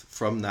truth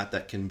from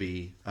that can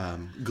be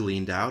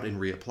gleaned out and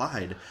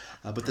reapplied,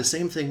 but the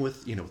same thing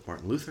with with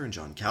Martin Luther and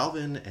John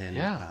Calvin and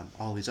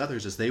all these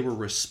others, as they were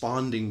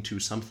responding to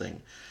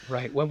something.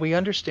 Right. When we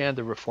understand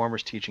the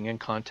Reformers' teaching in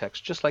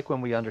context, just like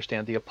when we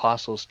understand the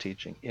Apostles'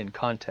 teaching in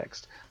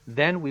context,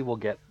 then we will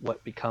get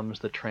what becomes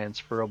the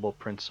transferable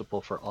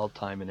principle for all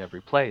time and every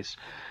place.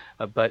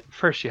 But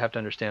first you have to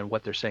understand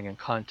what they're saying in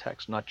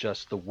context, not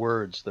just the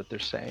words that they're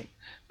saying,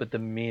 but the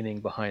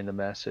meaning behind the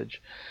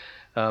message.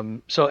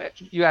 So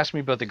you asked me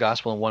about the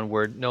gospel in one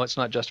word. No, it's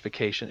not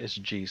justification, it's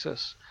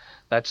Jesus.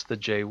 That's the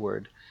J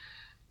word.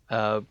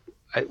 That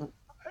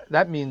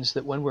means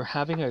that when we're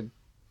having a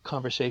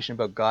conversation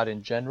about God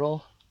in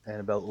general, and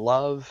about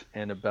love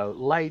and about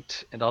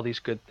light and all these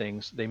good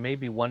things, they may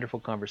be wonderful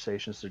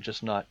conversations. They're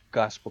just not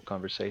gospel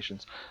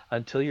conversations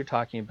until you're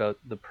talking about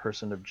the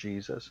person of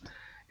Jesus.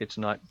 It's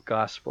not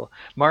gospel.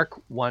 Mark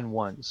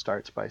 1:1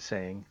 starts by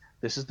saying,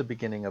 this is the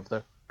beginning of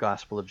the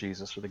gospel of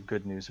Jesus, or the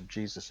good news of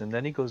Jesus. And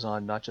then he goes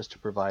on not just to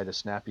provide a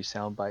snappy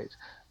soundbite,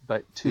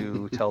 but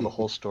to tell the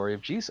whole story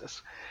of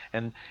Jesus.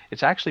 And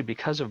it's actually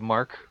because of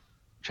Mark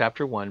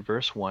chapter 1,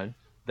 verse 1,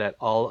 that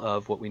all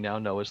of what we now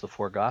know as the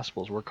four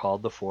Gospels were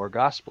called the four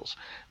Gospels,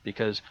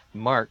 because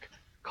Mark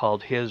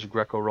called his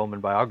Greco-Roman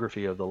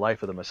biography of the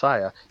life of the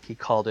Messiah, he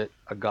called it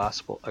a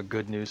gospel, a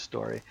good news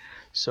story.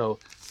 So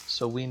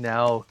we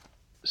now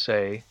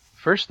say,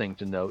 first thing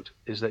to note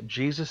is that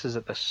Jesus is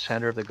at the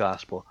center of the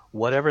gospel.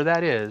 Whatever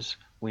that is,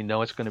 we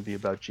know it's going to be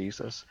about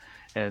Jesus,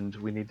 and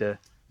we need to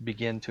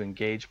begin to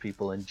engage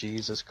people in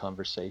Jesus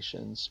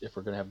conversations if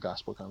we're going to have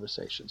gospel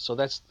conversations. So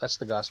that's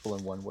the gospel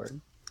in one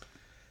word.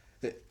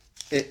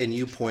 And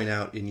you point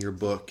out in your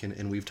book,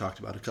 and we've talked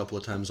about a couple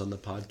of times on the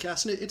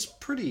podcast, and it's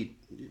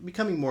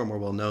becoming more and more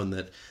well known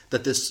that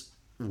this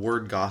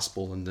word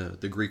gospel and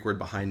the Greek word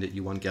behind it,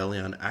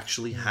 euangelion,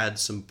 actually had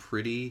some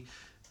pretty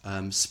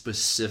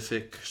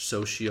specific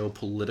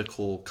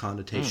socio-political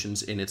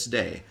connotations in its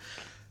day.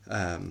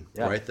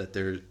 Right? That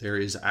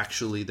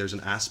there's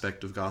an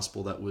aspect of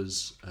gospel that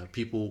was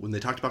people, when they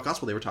talked about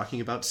gospel, they were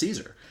talking about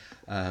Caesar.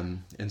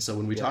 And so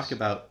when we talk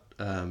about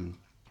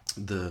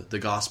the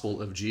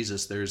gospel of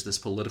Jesus, there's this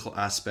political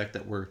aspect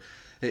that we're,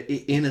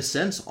 in a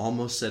sense,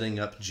 almost setting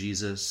up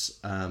Jesus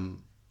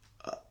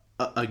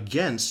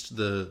against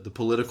the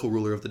political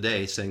ruler of the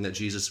day, saying that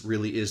Jesus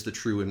really is the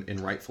true and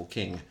rightful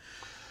king.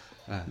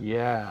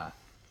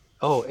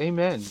 Oh,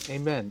 amen.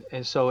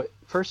 And so,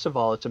 first of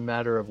all, it's a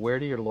matter of where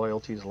do your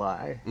loyalties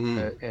lie,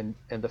 and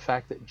the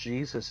fact that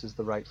Jesus is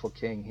the rightful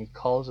king. He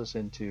calls us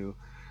into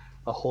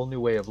a whole new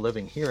way of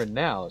living here and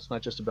now. It's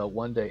not just about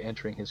one day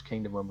entering his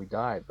kingdom when we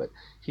die, but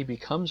he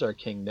becomes our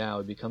king now,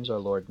 he becomes our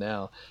Lord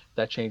now.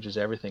 That changes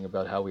everything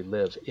about how we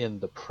live in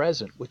the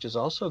present, which is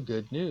also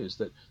good news,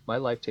 that my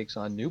life takes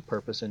on new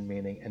purpose and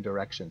meaning and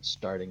direction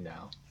starting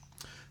now.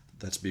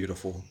 That's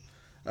beautiful.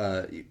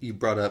 You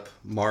brought up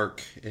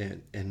Mark,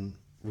 and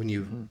when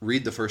you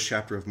read the first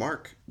chapter of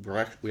Mark,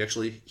 we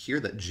actually hear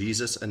that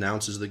Jesus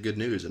announces the good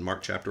news. In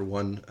Mark chapter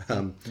 1,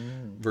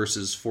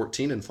 verses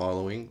 14 and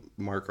following,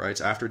 Mark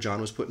writes, "After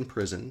John was put in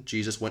prison,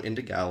 Jesus went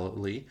into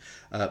Galilee,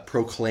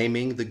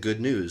 proclaiming the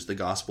good news, the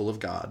gospel of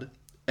God."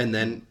 And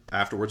then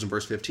afterwards in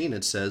verse 15,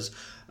 it says,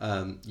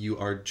 you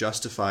are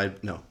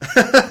justified. No.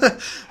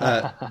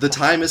 The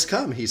time has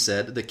come, he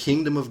said. The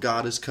kingdom of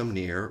God has come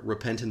near.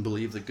 Repent and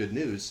believe the good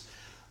news.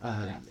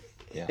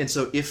 And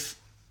so if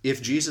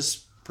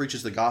Jesus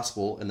preaches the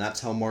gospel, and that's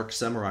how Mark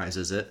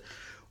summarizes it,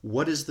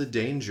 what is the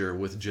danger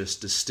with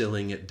just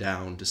distilling it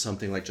down to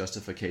something like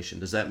justification?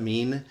 Does that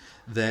mean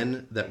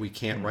then that we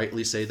can't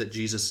rightly say that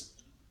Jesus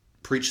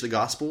preached the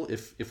gospel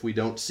if we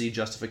don't see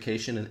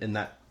justification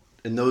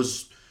in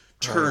those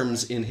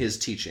terms in his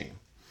teaching?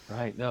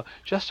 Right. No,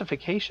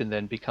 justification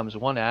then becomes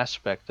one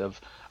aspect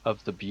of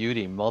the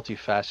beauty,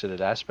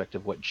 multifaceted aspect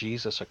of what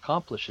Jesus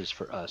accomplishes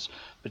for us.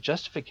 But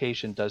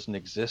justification doesn't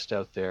exist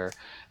out there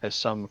as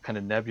some kind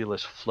of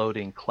nebulous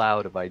floating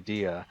cloud of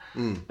idea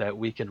that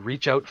we can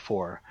reach out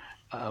for.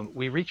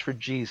 We reach for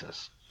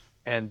Jesus.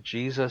 And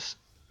Jesus,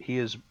 he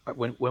is,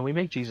 when we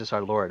make Jesus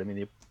our Lord, I mean,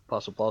 the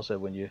Apostle Paul said,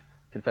 when you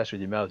confess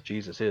with your mouth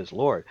Jesus is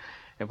Lord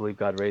and believe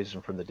God raised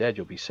him from the dead,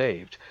 you'll be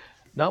saved.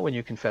 Not when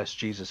you confess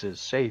Jesus is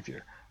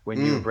Savior.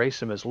 When you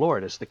embrace him as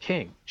Lord, as the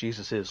King,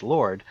 Jesus is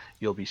Lord,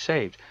 you'll be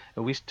saved.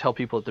 And we tell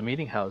people at the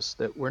meeting house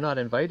that we're not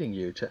inviting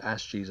you to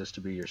ask Jesus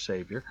to be your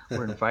Savior.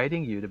 We're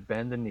inviting you to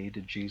bend the knee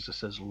to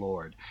Jesus as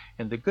Lord.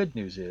 And the good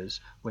news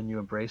is, when you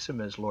embrace him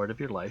as Lord of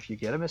your life, you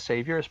get him as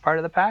Savior as part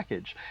of the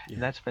package. Yeah.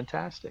 And that's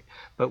fantastic.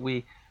 But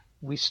we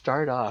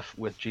start off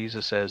with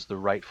Jesus as the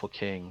rightful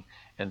King,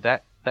 and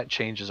that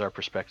changes our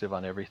perspective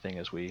on everything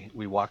as we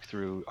walk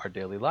through our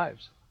daily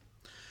lives.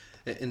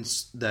 And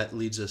that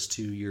leads us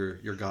to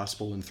your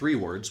gospel in 3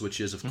 words,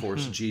 which is, of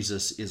course,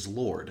 Jesus is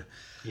Lord.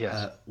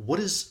 Yes. What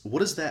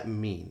does that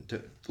mean,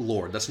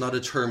 Lord? That's not a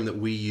term that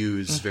we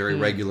use very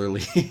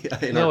regularly in our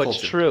culture. No,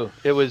 it's true.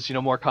 It was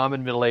more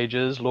common Middle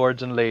Ages,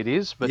 lords and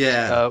ladies, but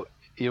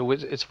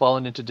it's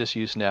fallen into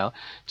disuse now.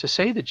 To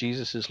say that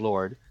Jesus is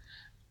Lord,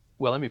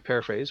 well, let me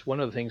paraphrase.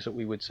 One of the things that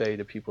we would say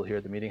to people here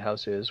at the meeting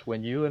house is,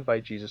 when you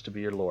invite Jesus to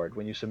be your Lord,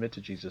 when you submit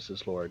to Jesus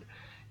as Lord,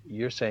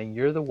 you're saying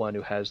you're the one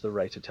who has the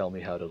right to tell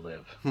me how to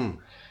live.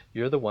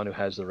 You're the one who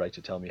has the right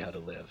to tell me how to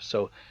live.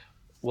 So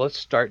let's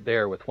start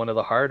there with one of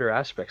the harder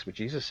aspects. But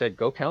Jesus said,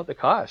 go count the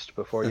cost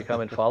before you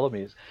come and follow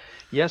me.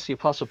 Yes, the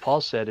Apostle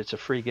Paul said it's a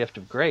free gift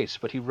of grace,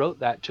 but he wrote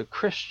that to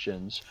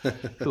Christians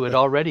who had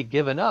already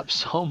given up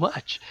so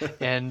much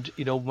and,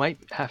 might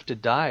have to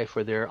die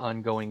for their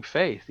ongoing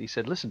faith. He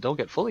said, listen, don't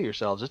get full of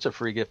yourselves. It's a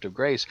free gift of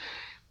grace.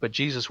 But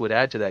Jesus would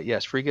add to that,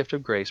 yes, free gift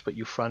of grace, but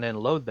you front end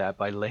load that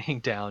by laying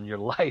down your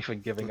life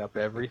and giving up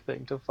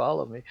everything to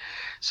follow me.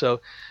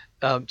 So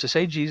to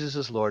say Jesus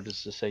is Lord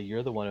is to say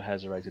you're the one who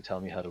has the right to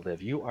tell me how to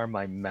live. You are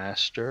my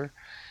master.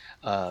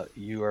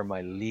 You are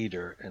my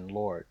leader and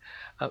Lord.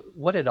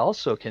 What it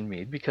also can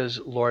mean, because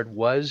Lord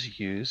was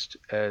used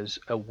as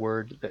a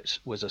word that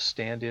was a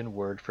stand-in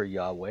word for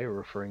Yahweh,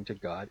 referring to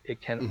God, it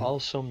can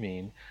also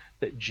mean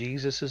that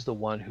Jesus is the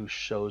one who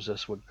shows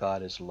us what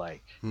God is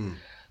like.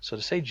 So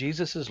to say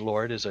Jesus is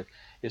Lord is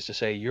to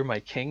say you're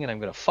my King and I'm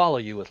going to follow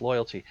you with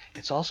loyalty.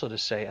 It's also to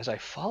say, as I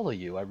follow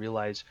you, I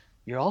realize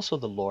you're also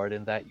the Lord,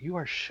 in that you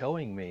are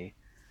showing me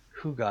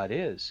who God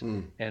is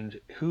and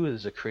who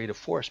is the creative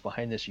force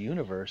behind this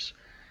universe.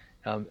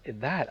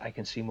 That I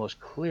can see most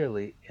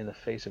clearly in the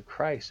face of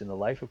Christ, in the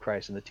life of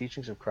Christ, in the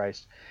teachings of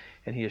Christ.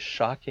 And he is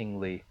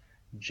shockingly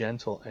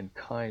gentle and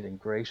kind and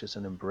gracious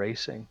and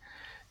embracing.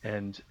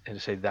 And to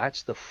say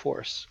that's the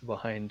force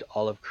behind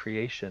all of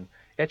creation,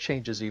 it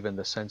changes even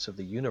the sense of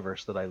the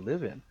universe that I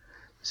live in.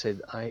 To say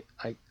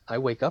I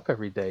wake up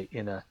every day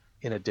in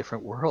a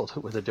different world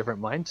with a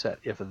different mindset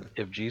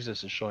if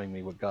Jesus is showing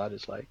me what God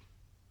is like.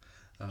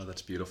 Oh,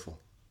 that's beautiful.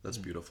 That's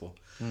beautiful.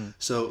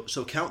 So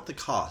count the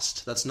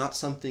cost. That's not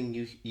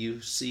something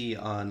you see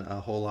on a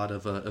whole lot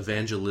of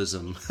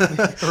evangelism.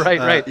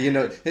 Right. In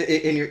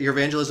your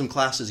evangelism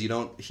classes, you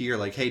don't hear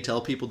like, "Hey,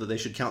 tell people that they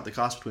should count the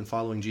cost between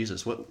following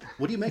Jesus." What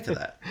do you make of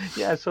that?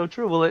 Yeah, so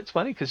true. Well, it's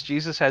funny because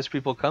Jesus has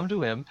people come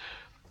to him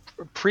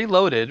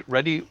preloaded,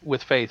 ready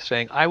with faith,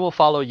 saying, "I will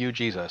follow you,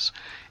 Jesus."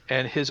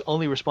 And his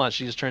only response,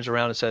 Jesus turns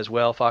around and says,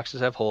 "Well,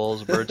 foxes have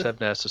holes, birds have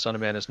nests, the Son of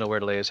Man has nowhere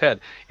to lay his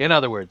head." In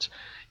other words,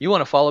 you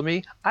want to follow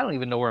me? I don't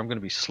even know where I'm going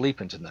to be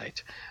sleeping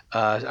tonight.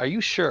 Are you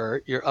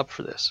sure you're up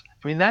for this?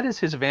 I mean, that is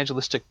his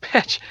evangelistic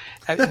pitch.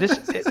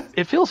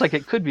 It feels like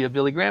it could be a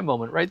Billy Graham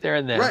moment right there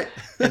and then. Right.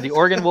 And the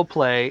organ will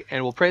play,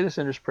 and we'll pray the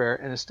sinner's prayer.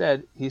 And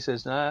instead, he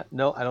says,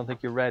 no, I don't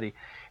think you're ready.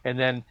 And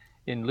then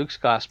in Luke's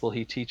gospel,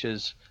 he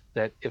teaches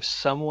that if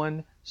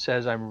someone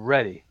says, "I'm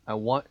ready,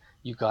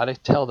 you got to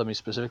tell them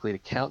specifically to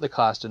count the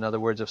cost. In other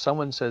words, if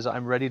someone says,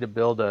 I'm ready to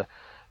build a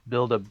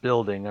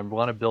building, I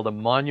want to build a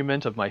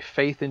monument of my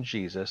faith in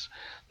Jesus,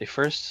 they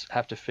first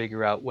have to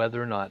figure out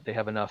whether or not they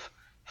have enough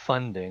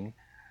funding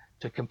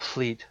to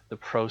complete the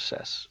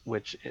process,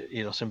 which,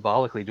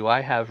 symbolically, do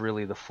I have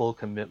really the full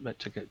commitment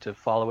to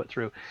follow it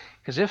through?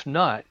 Because if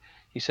not,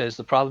 he says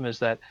the problem is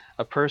that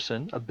a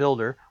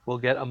builder, will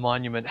get a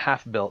monument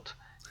half built,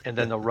 and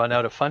then they'll run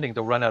out of funding,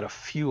 they'll run out of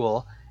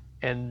fuel,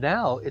 and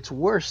now it's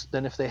worse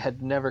than if they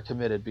had never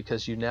committed,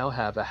 because you now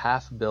have a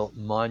half-built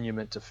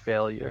monument to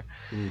failure.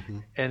 Mm-hmm.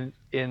 And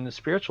in the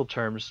spiritual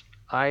terms,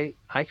 I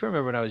can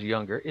remember when I was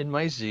younger, in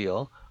my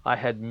zeal, I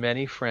had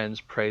many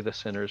friends pray the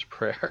sinner's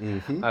prayer.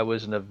 Mm-hmm. I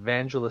was an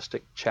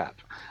evangelistic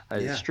chap. I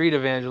did street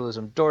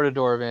evangelism,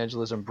 door-to-door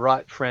evangelism,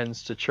 brought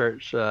friends to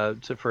church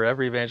for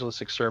every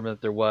evangelistic sermon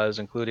that there was,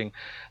 including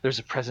there's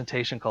a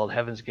presentation called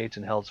Heaven's Gates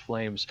and Hell's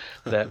Flames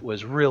that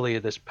was really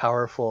this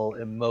powerful,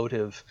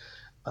 emotive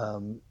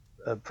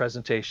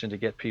presentation to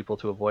get people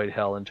to avoid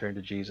hell and turn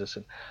to Jesus.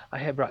 And I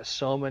had brought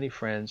so many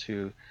friends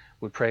who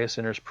would pray a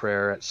sinner's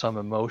prayer at some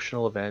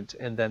emotional event,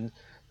 and then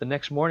the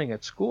next morning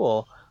at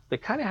school, they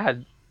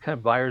had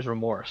buyer's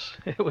remorse.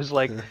 It was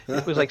like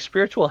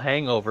spiritual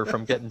hangover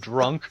from getting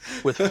drunk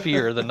with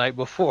fear the night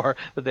before,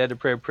 that they had to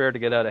pray a prayer to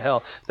get out of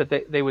hell.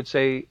 That they would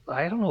say,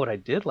 I don't know what I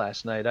did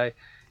last night.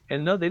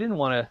 No, they didn't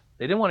want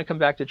to come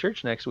back to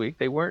church next week.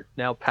 They weren't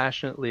now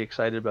passionately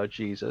excited about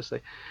Jesus.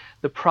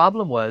 The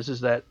problem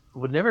is that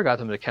we never got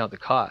them to count the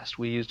cost.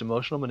 We used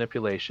emotional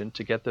manipulation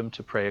to get them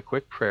to pray a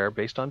quick prayer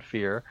based on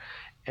fear,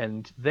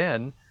 and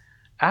then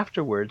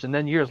afterwards, and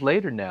then years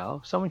later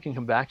now, someone can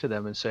come back to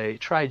them and say,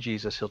 try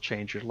Jesus, he'll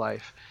change your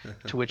life.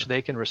 To which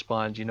they can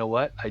respond, you know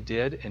what, I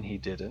did and he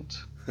didn't.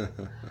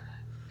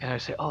 And I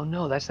say, oh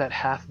no, that's that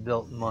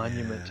half-built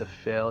monument to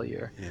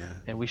failure. Yeah.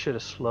 And we should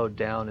have slowed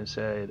down and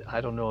said, I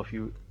don't know if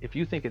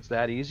you think it's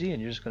that easy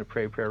and you're just going to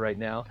pray a prayer right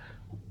now,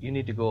 you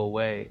need to go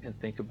away and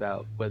think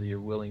about whether you're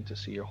willing to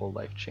see your whole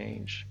life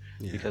change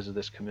because of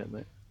this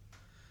commitment.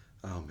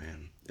 Oh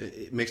man,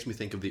 it makes me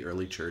think of the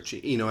early church.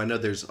 I know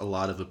there's a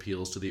lot of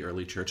appeals to the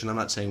early church, and I'm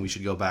not saying we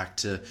should go back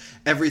to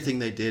everything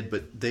they did,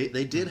 but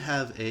they did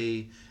have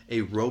a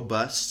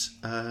robust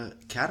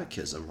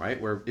catechism,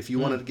 right? Where if you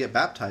wanted to get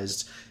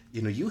baptized,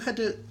 you had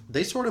to,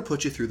 they sort of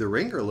put you through the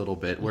ringer a little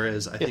bit,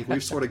 whereas I think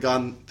we've sort of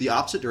gone the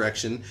opposite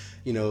direction.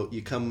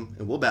 You come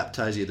and we'll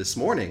baptize you this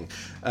morning.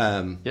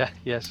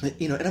 Yes.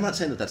 And I'm not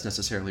saying that that's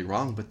necessarily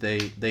wrong, but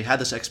they had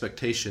this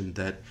expectation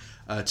that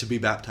to be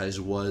baptized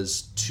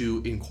was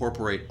to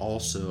incorporate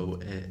also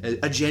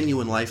a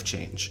genuine life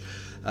change.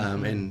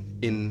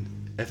 And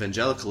in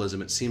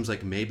evangelicalism, it seems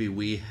like maybe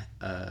we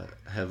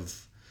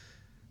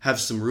have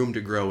some room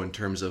to grow in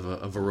terms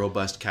of a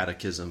robust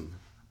catechism.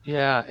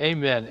 Yeah,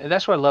 amen. And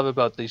that's what I love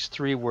about these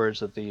three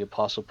words that the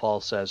Apostle Paul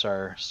says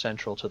are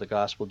central to the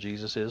gospel.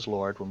 Jesus is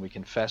Lord. When we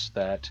confess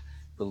that,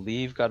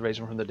 believe God raised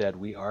him from the dead,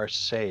 we are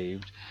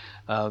saved.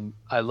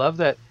 I love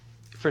that,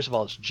 first of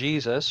all, it's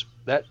Jesus.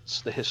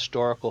 That's the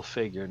historical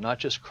figure, not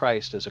just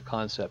Christ as a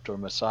concept or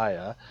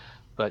Messiah,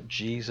 but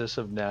Jesus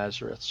of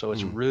Nazareth. So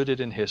it's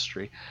rooted in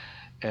history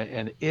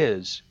and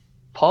is.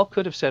 Paul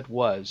could have said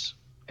was,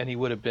 and he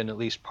would have been at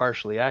least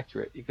partially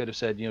accurate. He could have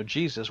said,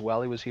 Jesus,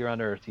 while he was here on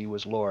earth, he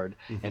was Lord,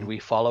 and we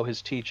follow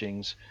his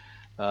teachings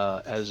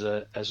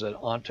to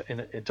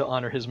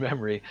honor his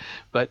memory.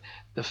 But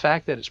the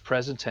fact that it's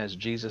present tense,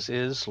 Jesus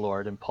is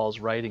Lord, and Paul's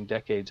writing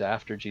decades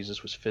after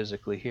Jesus was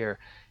physically here,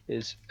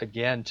 is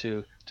again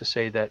to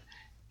say that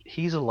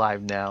he's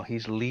alive now,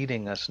 he's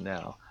leading us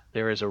now.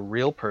 There is a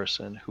real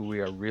person who we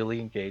are really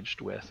engaged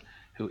with,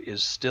 who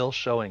is still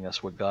showing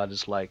us what God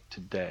is like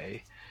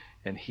today,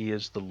 and he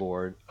is the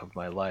Lord of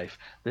my life.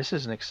 This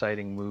is an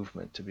exciting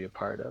movement to be a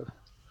part of.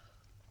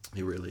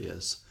 It really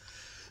is.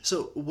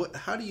 So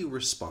how do you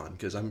respond?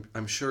 Because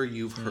I'm sure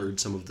you've heard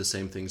some of the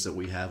same things that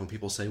we have when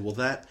people say, well,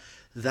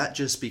 that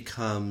just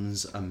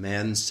becomes a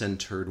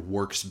man-centered,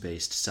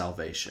 works-based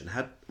salvation.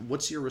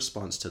 What's your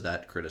response to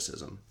that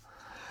criticism?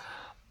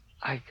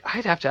 I'd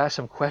have to ask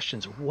some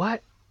questions.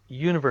 What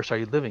universe are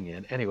you living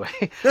in anyway?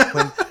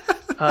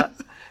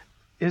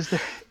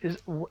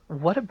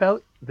 What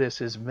about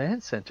this is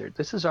man-centered?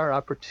 This is our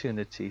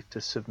opportunity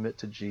to submit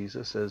to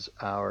Jesus as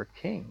our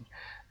King,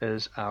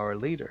 as our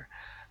leader.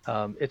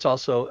 It's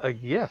also a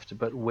gift,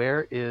 but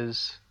where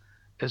is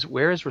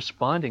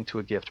responding to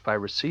a gift by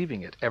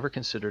receiving it ever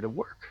considered a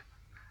work?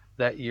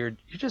 That you're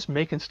just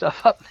making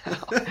stuff up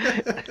now.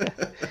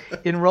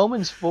 In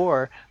Romans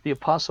 4, the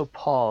Apostle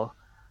Paul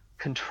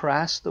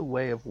contrasts the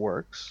way of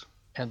works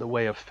and the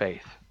way of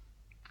faith.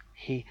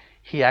 He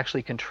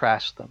actually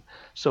contrasts them.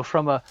 So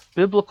from a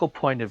biblical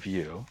point of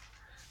view,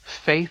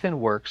 faith and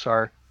works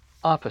are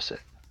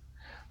opposite.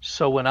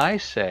 So when I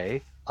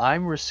say,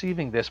 I'm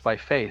receiving this by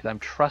faith, I'm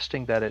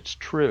trusting that it's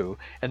true,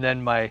 and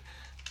then my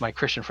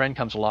Christian friend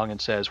comes along and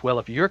says, well,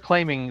 if you're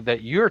claiming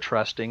that you're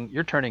trusting,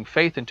 you're turning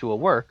faith into a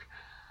work,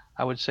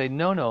 I would say,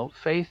 no,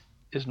 faith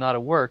is not a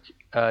work.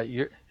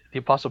 The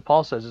Apostle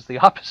Paul says it's the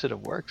opposite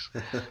of works,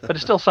 but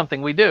it's still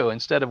something we do.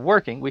 Instead of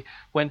working,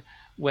 when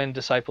when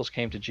disciples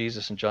came to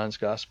Jesus in John's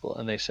Gospel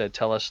and they said,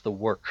 "Tell us the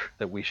work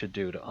that we should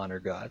do to honor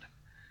God."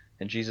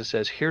 And Jesus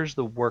says, "Here's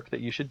the work that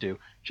you should do.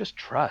 Just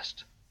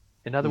trust."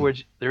 In other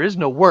words, there is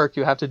no work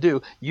you have to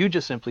do. You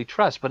just simply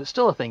trust, but it's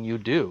still a thing you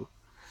do.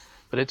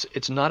 But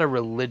it's not a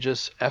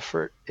religious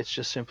effort. It's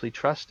just simply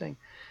trusting.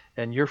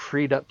 And you're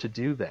freed up to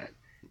do that.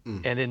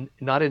 And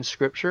not in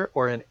Scripture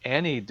or in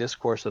any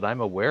discourse that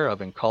I'm aware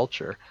of in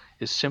culture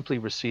is simply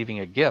receiving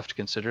a gift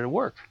considered a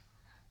work.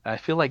 I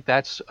feel like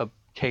that's a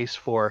case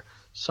for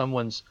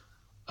someone's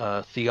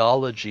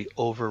theology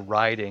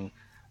overriding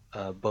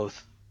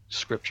both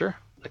Scripture,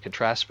 that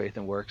contrasts faith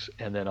and works,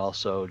 and then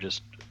also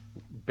just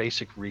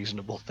basic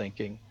reasonable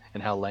thinking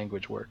and how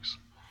language works.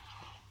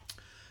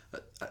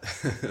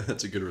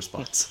 That's a good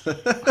response.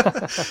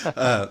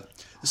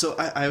 So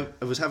I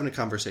was having a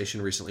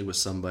conversation recently with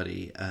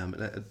somebody, and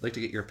I'd like to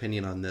get your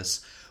opinion on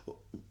this.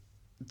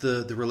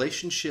 The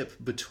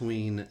relationship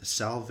between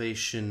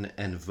salvation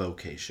and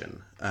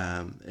vocation.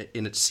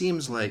 And it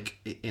seems like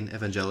in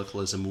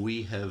evangelicalism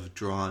we have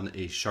drawn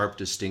a sharp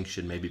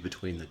distinction maybe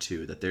between the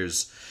two, that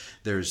there's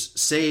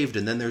saved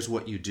and then there's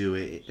what you do.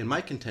 In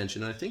my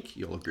contention, and I think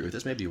you'll agree with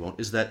this, maybe you won't,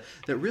 is that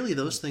really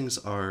those things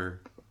are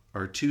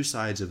two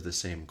sides of the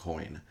same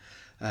coin.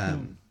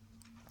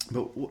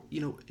 But,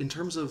 in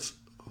terms of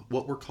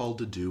what we're called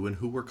to do and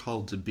who we're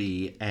called to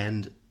be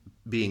and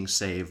being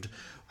saved,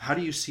 how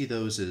do you see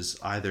those as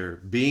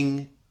either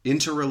being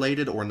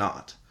interrelated or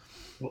not?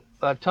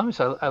 Well, Thomas,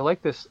 I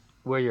like this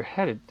where you're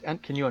headed.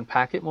 And can you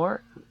unpack it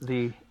more?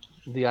 The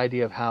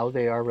idea of how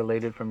they are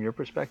related from your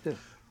perspective?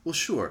 Well,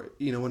 sure.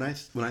 When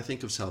I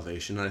think of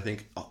salvation, and I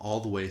think all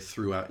the way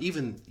throughout,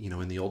 even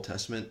in the Old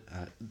Testament,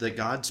 that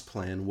God's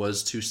plan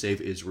was to save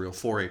Israel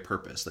for a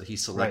purpose. That He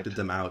selected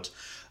them out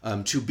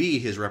to be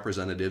His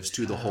representatives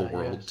to the whole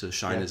world, yes. to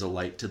shine as a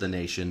light to the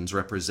nations,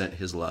 represent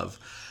His love.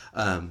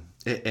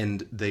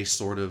 And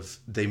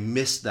they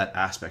missed that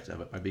aspect of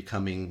it by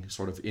becoming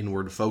sort of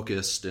inward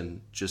focused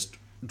and just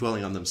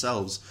dwelling on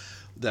themselves.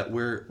 That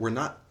we're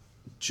not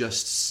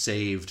just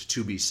saved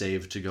to be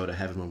saved to go to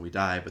heaven when we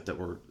die, but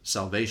that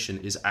salvation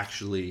is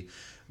actually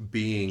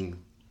being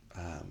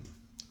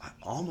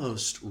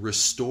almost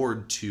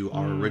restored to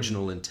our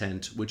original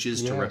intent, which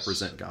is to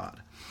represent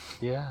God.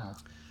 Yeah.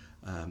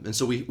 And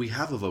so we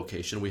have a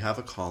vocation, we have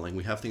a calling,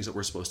 we have things that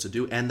we're supposed to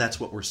do, and that's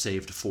what we're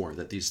saved for.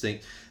 That these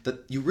things,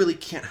 that you really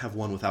can't have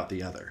one without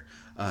the other.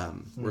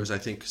 Whereas I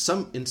think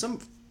in some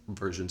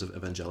versions of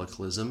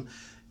evangelicalism,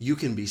 you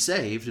can be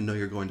saved and know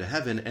you're going to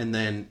heaven, and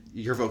then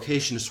your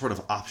vocation is sort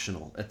of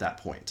optional at that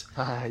point.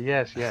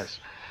 Yes,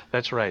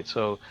 that's right.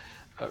 So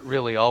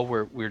really, all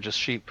we're just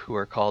sheep who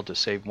are called to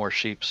save more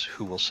sheep,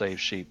 who will save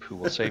sheep, who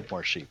will save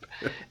more sheep.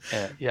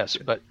 Yes,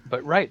 but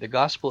right, the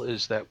gospel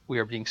is that we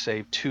are being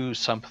saved to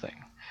something.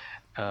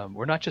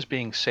 We're not just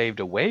being saved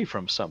away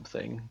from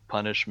something,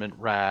 punishment,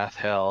 wrath,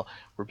 hell.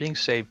 We're being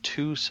saved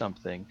to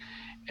something,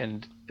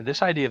 and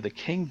this idea of the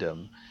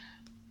kingdom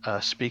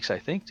speaks, I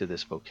think, to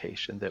this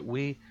vocation, that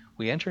we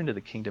enter into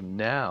the kingdom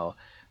now.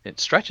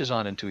 It stretches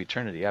on into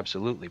eternity,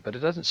 absolutely, but it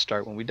doesn't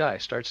start when we die.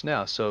 It starts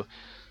now. So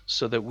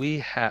that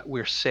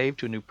we're saved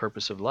to a new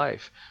purpose of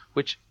life,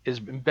 which is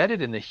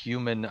embedded in the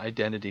human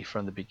identity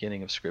from the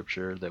beginning of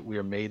Scripture, that we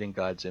are made in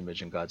God's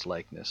image and God's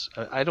likeness.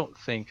 I don't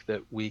think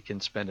that we can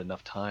spend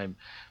enough time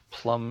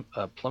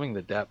plumbing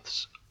the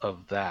depths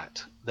of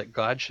that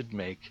God should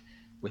make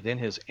within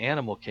His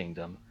animal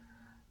kingdom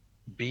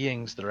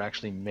beings that are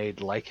actually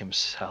made like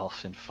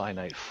Himself in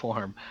finite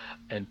form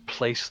and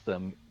place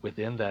them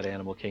within that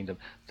animal kingdom.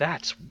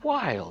 That's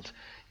wild.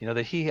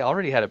 That He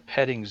already had a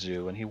petting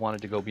zoo and He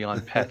wanted to go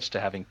beyond pets to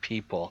having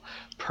people,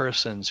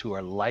 persons who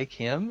are like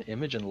Him,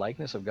 image and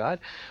likeness of God.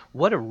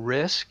 What a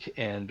risk,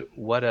 and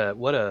what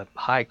a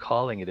high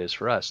calling it is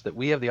for us, that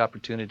we have the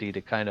opportunity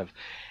to kind of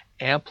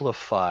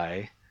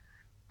amplify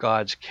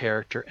God's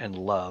character and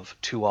love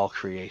to all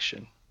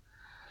creation.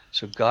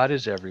 So God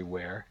is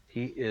everywhere.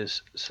 He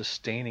is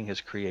sustaining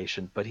His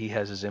creation, but He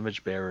has His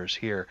image bearers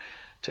here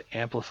to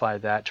amplify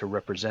that, to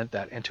represent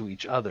that, and to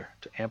each other,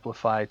 to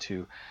amplify,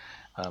 to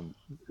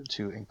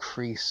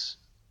increase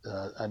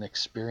an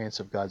experience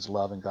of God's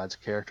love and God's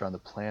character on the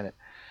planet.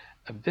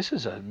 This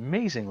is an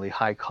amazingly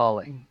high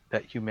calling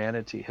that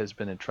humanity has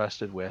been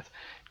entrusted with.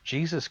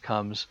 Jesus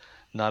comes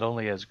not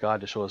only as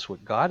God to show us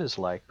what God is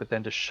like, but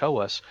then to show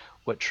us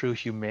what true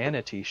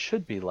humanity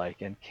should be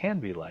like and can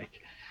be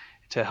like,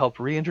 to help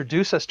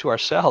reintroduce us to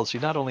ourselves. He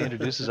not only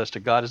introduces us to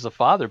God as the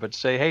Father, but to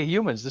say, hey,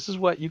 humans, this is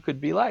what you could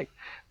be like.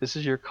 This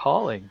is your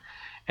calling.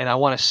 And I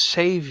want to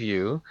save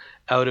you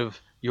out of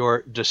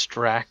your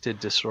distracted,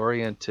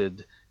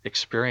 disoriented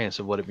experience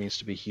of what it means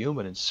to be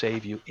human, and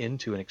save you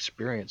into an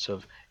experience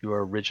of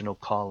your original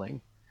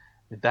calling.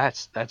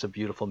 That's a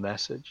beautiful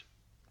message.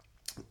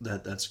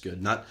 That's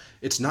good.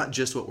 It's not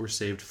just what we're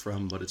saved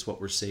from, but it's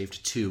what we're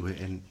saved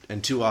to.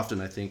 And too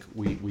often I think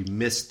we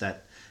miss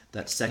that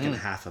second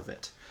half of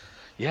it.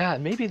 Yeah,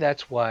 and maybe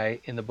that's why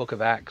in the book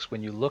of Acts,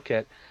 when you look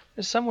at,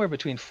 there's somewhere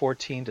between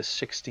 14 to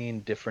 16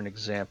 different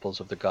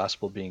examples of the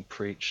gospel being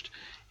preached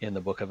in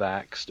the book of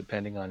Acts,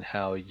 depending on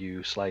how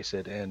you slice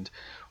it. And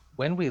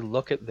when we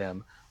look at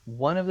them,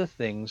 one of the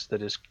things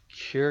that is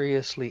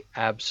curiously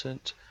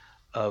absent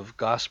of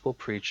gospel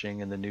preaching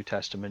in the New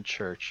Testament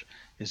church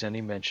is any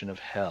mention of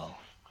hell.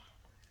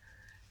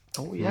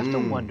 And we have to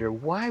wonder,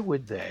 why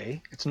would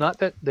they? It's not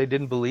that they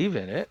didn't believe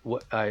in it.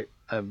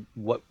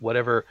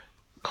 Whatever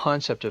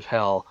concept of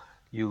hell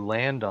you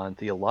land on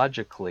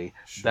theologically,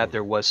 Sure. that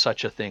there was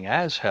such a thing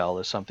as hell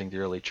is something the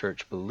early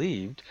church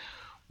believed.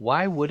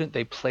 Why wouldn't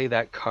they play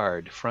that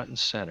card front and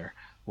center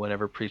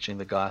whenever preaching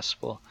the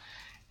gospel?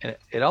 And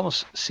it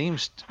almost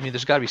seems,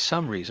 there's got to be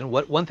some reason.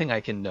 One thing I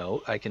can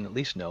at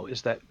least know,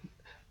 is that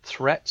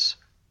threats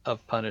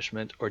of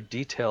punishment or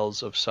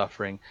details of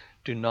suffering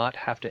do not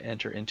have to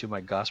enter into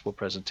my gospel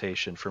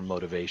presentation for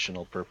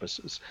motivational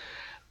purposes.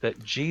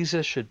 That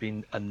Jesus should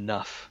be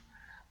enough.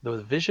 The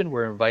vision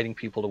we're inviting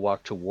people to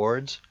walk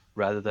towards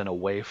rather than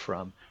away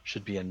from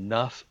should be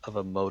enough of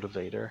a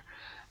motivator.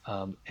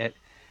 And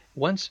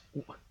once,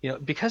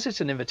 because it's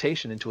an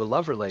invitation into a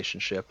love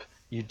relationship,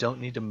 you don't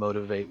need to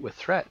motivate with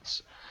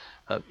threats.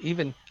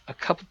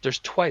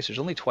 There's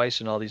only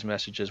twice in all these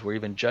messages where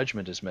even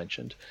judgment is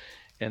mentioned.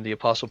 And the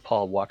Apostle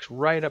Paul walks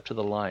right up to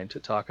the line to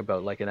talk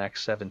about, like in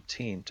Acts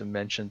 17, to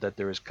mention that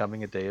there is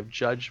coming a day of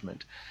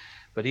judgment.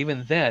 But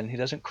even then, he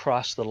doesn't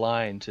cross the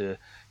line to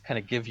kind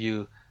of give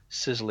you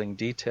sizzling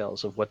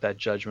details of what that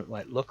judgment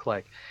might look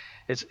like.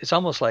 It's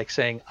almost like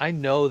saying, I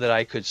know that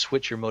I could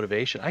switch your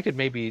motivation. I could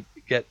maybe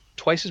get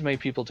twice as many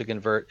people to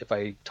convert if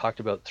I talked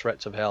about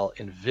threats of hell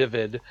in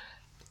vivid,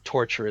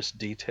 torturous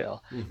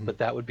detail. Mm-hmm. But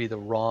that would be the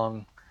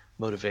wrong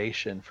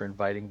motivation for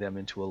inviting them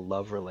into a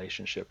love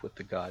relationship with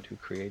the God who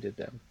created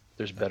them.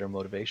 There's better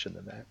motivation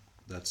than that.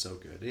 That's so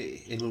good.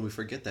 And when we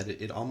forget that,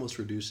 it almost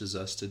reduces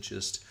us to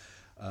just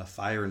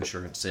fire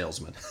insurance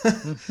salesman.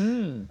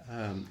 Mm-hmm.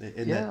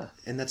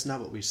 And that's not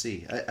what we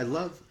see. I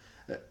love,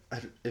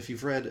 if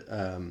you've read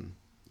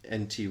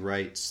N.T.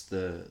 Wright's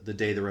The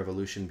Day the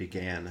Revolution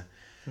Began,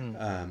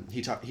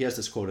 he has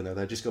this quote in there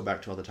that I just go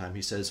back to all the time.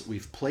 He says,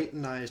 "We've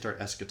Platonized our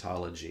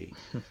eschatology,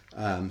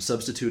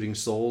 substituting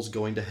souls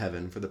going to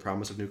heaven for the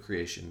promise of new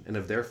creation, and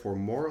have therefore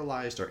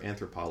moralized our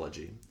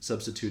anthropology,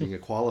 substituting a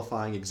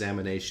qualifying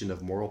examination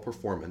of moral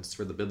performance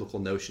for the biblical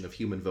notion of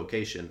human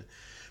vocation,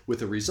 with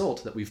the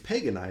result that we've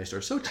paganized our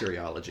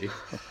soteriology,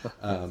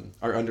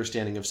 our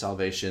understanding of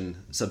salvation,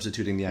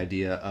 substituting the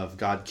idea of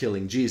God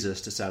killing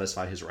Jesus to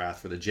satisfy his wrath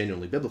for the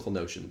genuinely biblical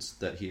notions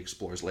that he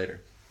explores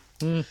later."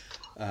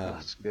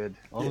 That's good.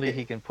 Only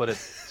he can put it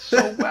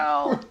so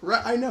well.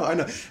 Right, I know.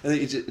 And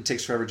it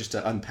takes forever just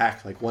to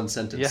unpack like one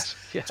sentence. Yes,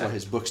 yeah. That's why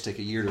his books take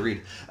a year to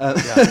read.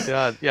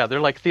 Yeah, they're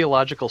like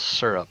theological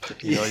syrup.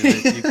 You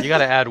got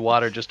to add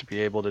water just to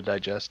be able to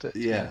digest it.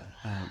 Yeah,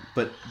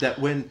 but that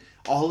when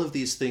all of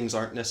these things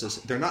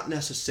they're not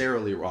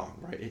necessarily wrong,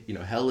 right?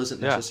 Hell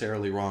isn't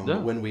necessarily wrong. No.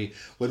 But when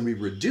we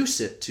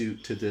reduce it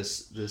to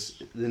this,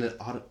 then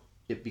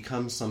it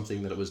becomes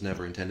something that it was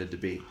never intended to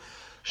be.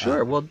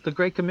 Sure. Well, the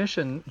Great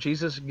Commission,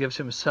 Jesus gives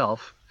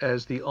himself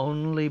as the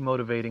only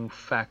motivating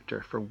factor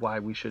for why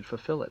we should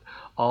fulfill it.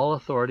 All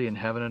authority in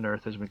heaven and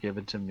earth has been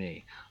given to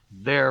me.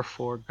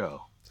 Therefore,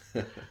 go.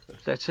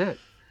 That's it.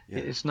 Yeah.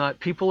 It's not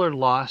people are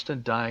lost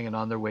and dying and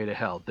on their way to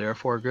hell.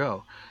 Therefore,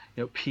 go.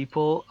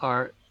 People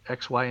are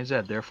X, Y, and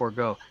Z. Therefore,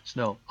 go. It's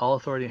no. All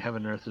authority in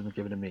heaven and earth has been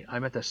given to me.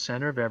 I'm at the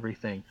center of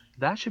everything.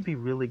 That should be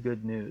really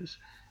good news.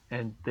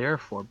 And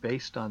therefore,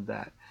 based on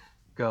that,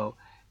 go.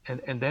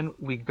 And then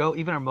we go,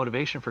 even our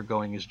motivation for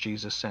going is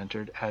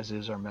Jesus-centered, as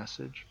is our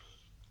message.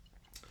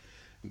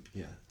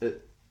 Yeah,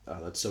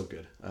 that's so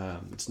good.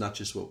 It's not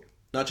just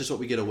what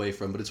we get away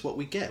from, but it's what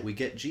we get. We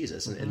get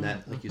Jesus, and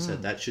that, like you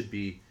said, that should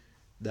be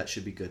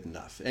good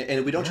enough.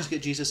 And we don't just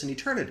get Jesus in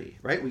eternity,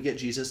 right? We get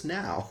Jesus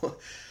now,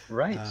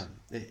 right?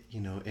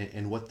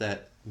 And what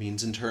that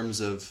means in terms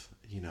of,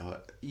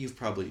 you've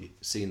probably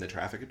seen the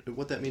traffic,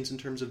 what that means in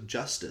terms of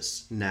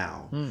justice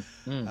now,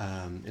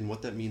 and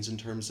what that means in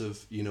terms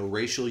of,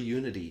 racial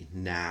unity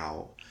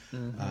now,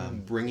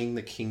 bringing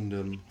the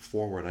kingdom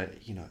forward.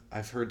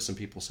 I've heard some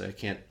people say, I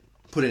can't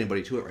put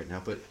anybody to it right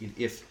now, but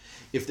if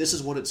this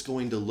is what it's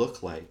going to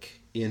look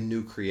like in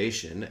new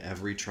creation,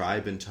 every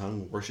tribe and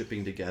tongue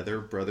worshiping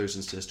together, brothers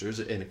and sisters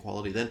in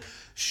equality, then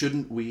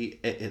shouldn't we,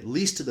 at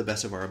least to the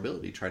best of our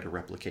ability, try to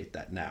replicate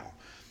that now?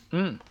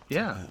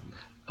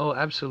 Oh,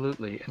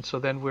 absolutely. And so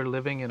then we're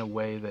living in a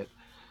way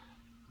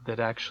that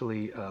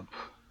actually,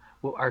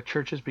 our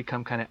churches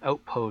become kind of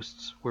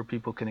outposts where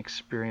people can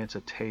experience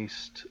a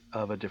taste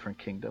of a different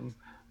kingdom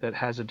that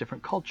has a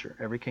different culture.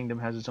 Every kingdom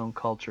has its own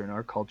culture, and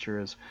our culture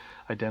is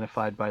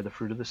identified by the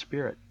fruit of the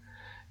Spirit.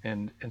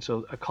 And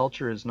so a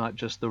culture is not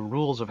just the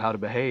rules of how to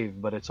behave,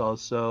 but it's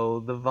also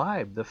the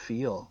vibe, the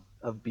feel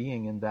of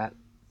being in that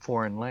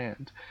foreign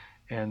land.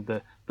 And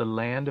the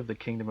land of the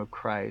kingdom of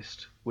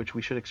Christ, which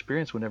we should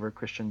experience whenever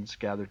Christians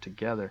gather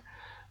together,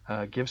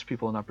 gives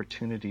people an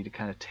opportunity to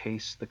kind of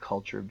taste the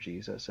culture of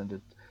Jesus and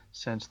to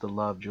sense the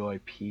love, joy,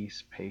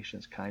 peace,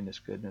 patience, kindness,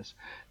 goodness,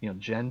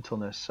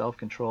 gentleness,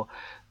 self-control.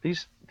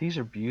 These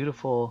are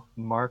beautiful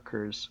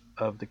markers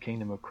of the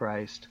kingdom of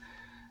Christ,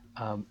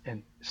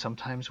 and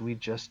sometimes we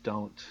just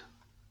don't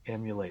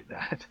emulate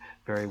that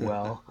very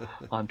well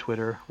on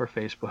Twitter or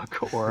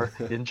Facebook or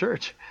in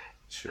church.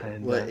 Sure.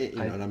 And Well,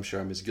 and I'm sure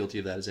I'm as guilty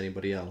of that as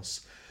anybody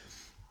else.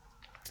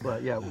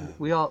 but yeah,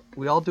 we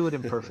all do it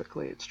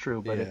imperfectly. It's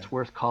true, but Yeah. it's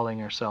worth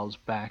calling ourselves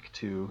back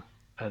to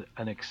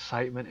an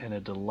excitement and a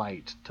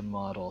delight to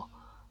model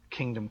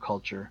kingdom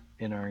culture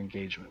in our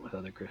engagement with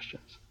other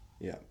Christians.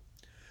 Yeah.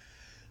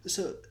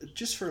 So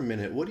just for a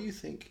minute, what do you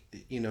think,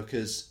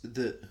 because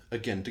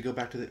again, to go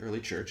back to the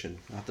early church, and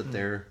not that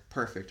they're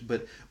perfect,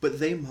 but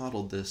they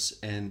modeled this,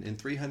 and in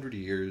 300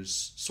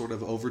 years sort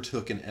of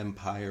overtook an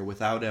empire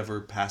without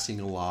ever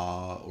passing a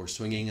law or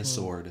swinging a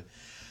sword.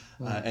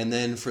 And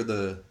then for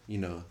the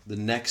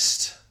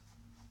next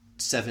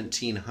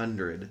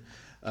 1700,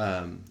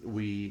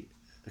 we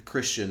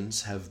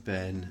Christians have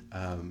been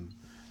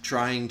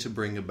trying to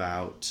bring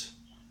about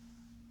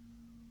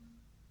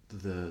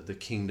the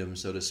kingdom,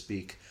 so to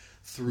speak,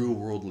 through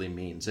worldly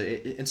means.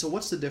 And so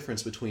what's the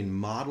difference between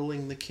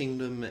modeling the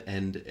kingdom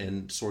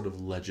and sort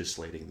of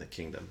legislating the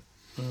kingdom?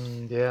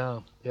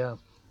 Yeah.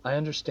 I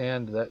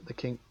understand that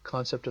the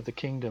concept of the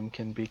kingdom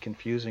can be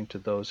confusing to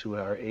those who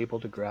are able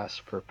to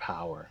grasp for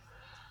power.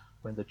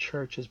 When the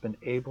church has been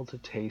able to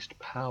taste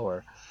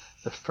power,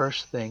 the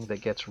first thing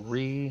that gets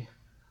redefined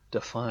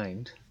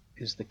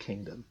is the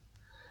kingdom.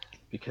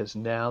 Because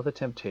now the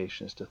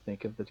temptation is to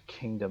think of the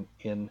kingdom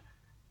in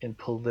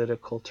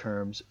political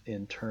terms,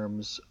 in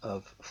terms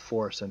of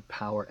force and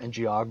power and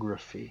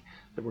geography,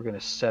 that we're going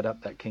to set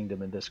up that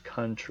kingdom in this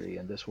country,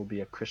 and this will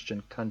be a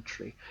Christian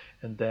country.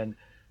 And then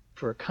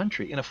for a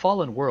country, in a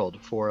fallen world,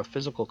 for a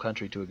physical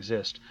country to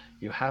exist,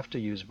 you have to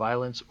use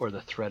violence or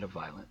the threat of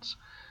violence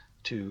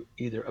to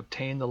either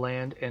obtain the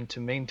land and to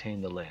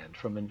maintain the land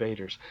from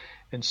invaders.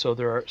 And so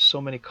there are so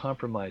many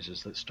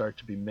compromises that start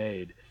to be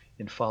made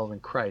in following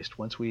Christ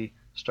once we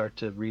start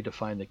to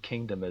redefine the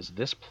kingdom as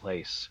this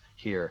place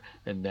here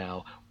and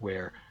now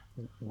where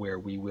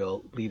we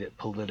will lead it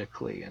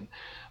politically. And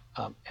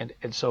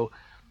so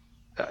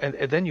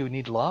then you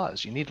need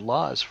laws. You need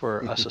laws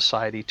for a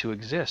society to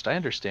exist. I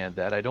understand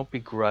that. I don't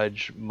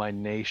begrudge my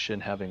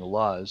nation having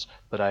laws,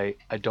 but I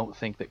don't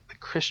think that the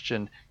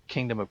Christian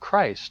kingdom of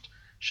Christ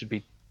should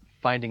be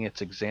finding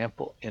its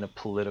example in a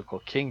political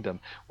kingdom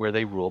where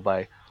they rule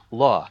by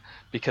law.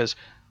 Because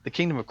the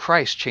kingdom of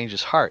Christ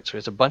changes hearts.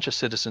 There's a bunch of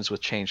citizens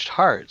with changed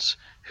hearts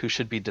who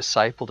should be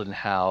discipled in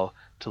how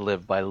to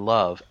live by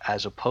love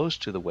as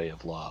opposed to the way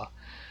of law.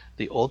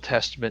 The Old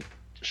Testament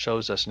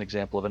shows us an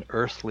example of an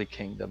earthly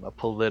kingdom, a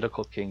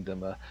political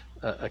kingdom,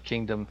 a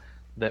kingdom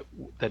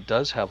that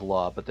does have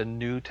law, but the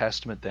New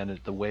Testament then is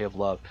the way of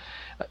love.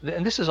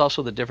 And this is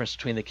also the difference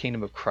between the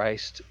kingdom of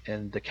Christ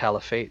and the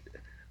caliphate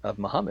of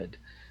Muhammad.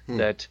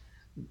 That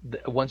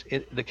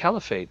the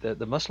caliphate,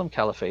 the Muslim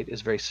caliphate,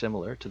 is very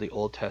similar to the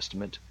Old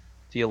Testament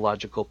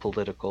theological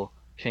political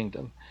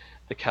kingdom.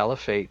 The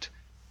caliphate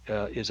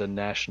is a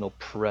national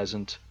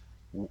present,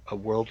 a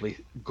worldly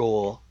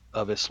goal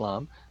of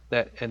Islam,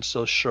 and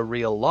so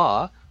Sharia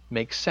law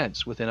makes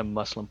sense within a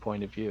Muslim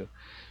point of view.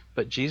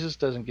 But Jesus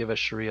doesn't give us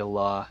Sharia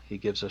law, he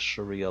gives us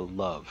Sharia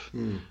love,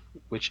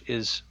 which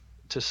is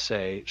to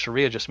say,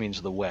 Sharia just means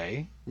the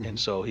way, and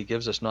so he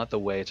gives us not the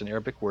way, it's an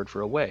Arabic word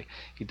for a way.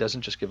 He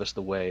doesn't just give us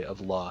the way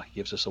of law, he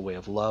gives us a way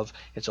of love.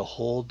 It's a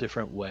whole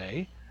different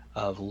way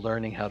of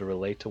learning how to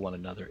relate to one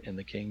another in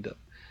the kingdom.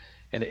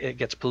 And it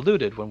gets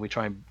polluted when we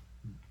try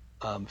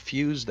and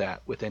fuse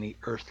that with any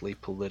earthly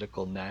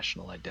political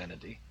national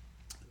identity.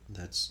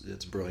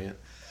 That's brilliant.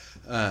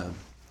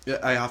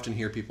 I often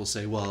hear people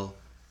say, well,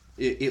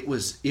 it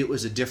was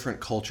a different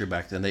culture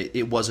back then.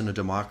 It wasn't a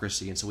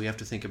democracy, and so we have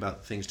to think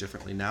about things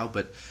differently now.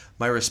 But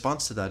my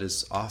response to that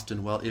is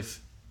often, well,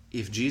 if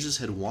Jesus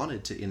had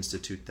wanted to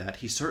institute that,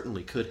 he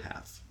certainly could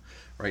have.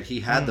 Right?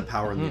 He had the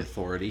power and the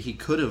authority. He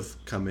could have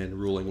come in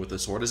ruling with a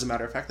sword. As a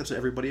matter of fact, that's what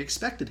everybody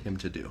expected him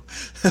to do.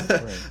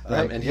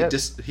 Right. And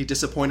he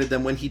disappointed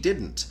them when he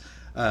didn't.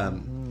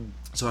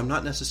 So I'm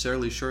not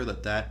necessarily sure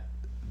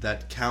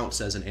that counts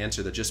as an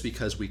answer, that just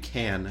because we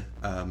can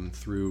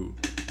through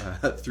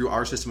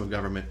our system of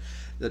government,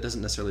 that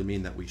doesn't necessarily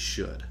mean that we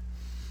should.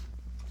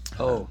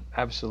 Oh,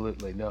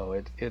 absolutely.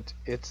 No,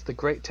 it's the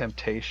great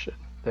temptation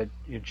that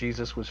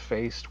Jesus was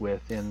faced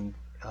with in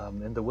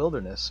the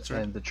wilderness, right.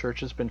 And the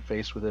church has been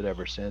faced with it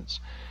ever since.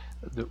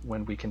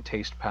 When we can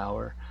taste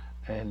power,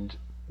 and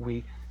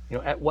we,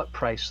 at what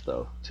price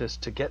though?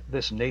 Just to get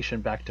this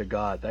nation back to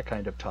God, that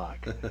kind of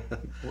talk.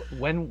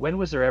 When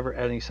was there ever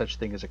any such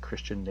thing as a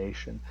Christian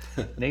nation?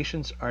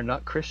 Nations are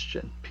not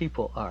Christian,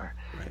 people are.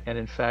 Right. And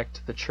in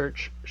fact, the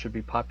church should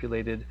be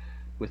populated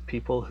with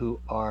people who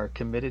are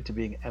committed to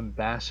being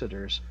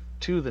ambassadors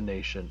to the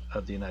nation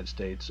of the United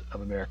States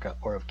of America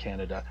or of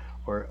Canada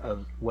or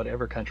of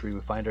whatever country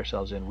we find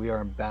ourselves in. We are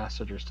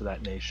ambassadors to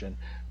that nation.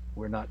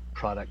 We're not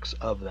products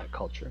of that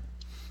culture.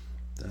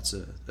 That's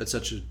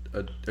such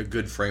a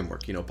good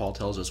framework. Paul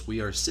tells us we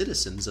are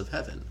citizens of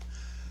heaven.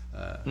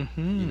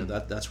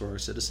 That's where our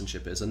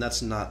citizenship is, and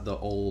that's not the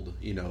old.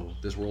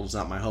 This world is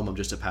not my home. I'm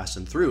just a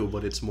passing through.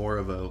 But it's more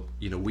of a.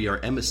 We are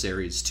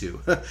emissaries too.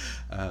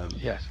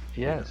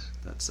 Yes.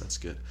 That's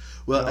good.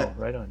 Well,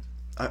 right on.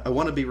 I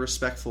want to be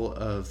respectful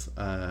of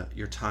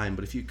your time,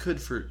 but if you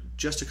could, for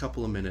just a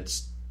couple of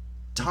minutes,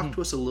 talk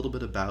to us a little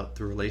bit about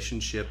the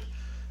relationship,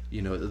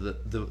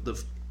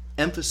 the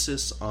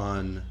emphasis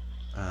on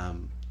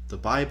the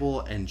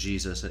Bible and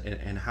Jesus,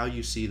 and how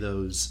you see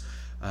those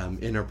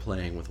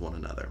interplaying with one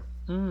another.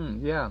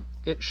 Yeah,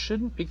 it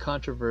shouldn't be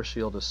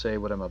controversial to say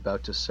what I'm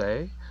about to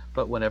say,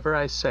 but whenever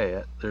I say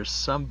it, there's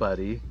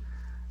somebody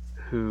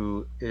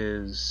who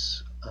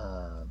is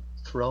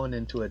thrown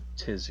into a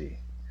tizzy.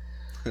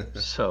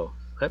 So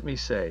let me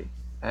say,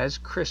 as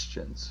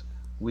Christians,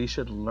 we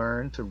should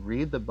learn to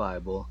read the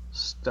Bible,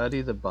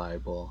 study the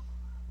Bible,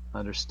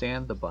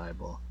 understand the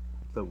Bible,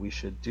 but we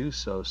should do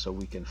so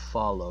we can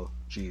follow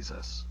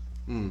Jesus.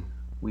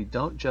 We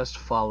don't just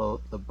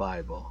follow the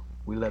Bible.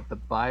 We let the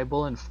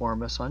Bible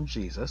inform us on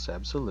Jesus,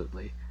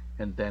 absolutely,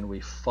 and then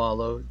we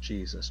follow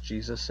Jesus.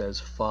 Jesus says,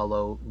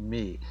 follow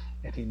me,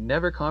 and he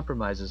never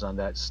compromises on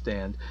that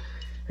stand.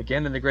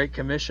 Again, in the Great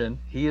Commission,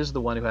 he is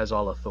the one who has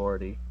all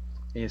authority.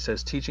 He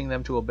says, teaching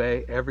them to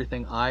obey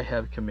everything I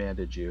have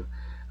commanded you.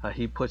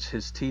 He puts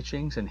his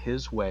teachings and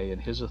his way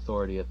and his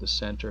authority at the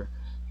center.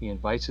 He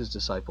invites his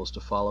disciples to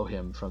follow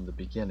him from the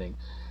beginning.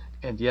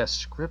 And yes,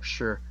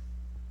 Scripture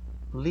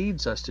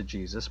leads us to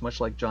Jesus, much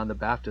like John the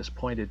Baptist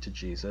pointed to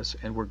Jesus,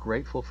 and we're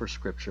grateful for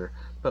Scripture,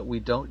 but we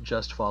don't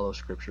just follow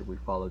Scripture, we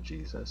follow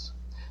Jesus.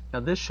 Now,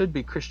 this should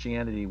be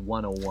Christianity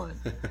 101.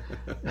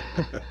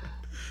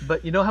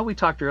 But you know how we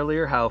talked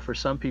earlier, how for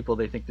some people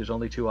they think there's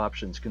only two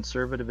options,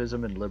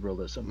 conservatism and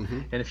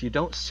liberalism. And if you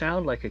don't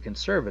sound like a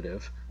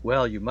conservative,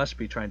 well, you must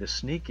be trying to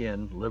sneak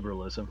in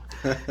liberalism.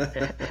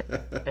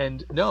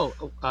 And no,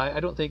 I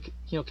don't think,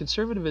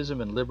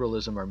 conservatism and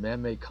liberalism are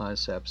man-made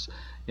concepts.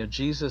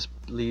 Jesus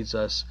leads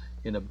us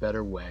in a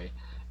better way.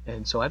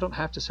 And so I don't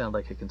have to sound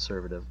like a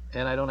conservative,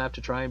 and I don't have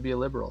to try and be a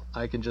liberal.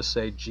 I can just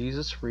say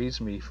Jesus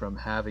frees me from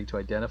having to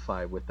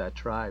identify with that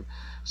tribe.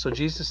 So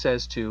Jesus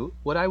says to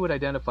what I would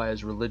identify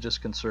as religious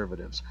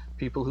conservatives,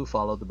 people who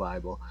follow the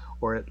Bible,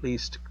 or at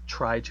least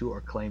try to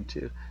or claim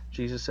to.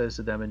 Jesus says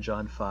to them in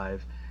John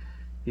 5,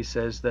 he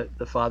says that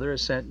the Father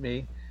has sent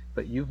me,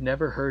 but you've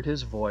never heard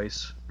his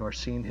voice nor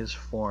seen his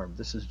form.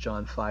 This is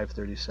John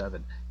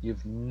 5:37.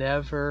 You've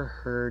never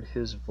heard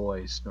his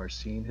voice nor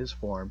seen his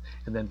form.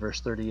 And then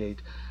verse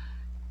 38,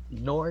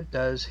 nor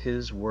does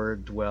his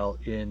word dwell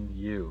in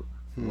you.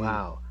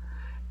 Wow.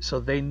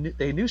 So they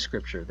knew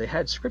Scripture. They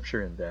had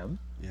Scripture in them.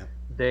 Yeah.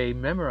 They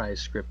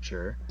memorized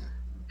Scripture.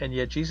 And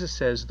yet Jesus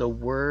says the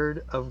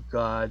word of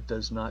God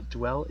does not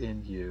dwell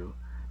in you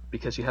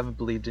because you haven't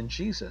believed in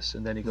Jesus.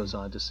 And then he goes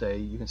on to say,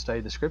 you can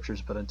study the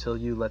Scriptures, but until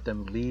you let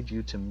them lead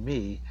you to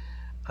me,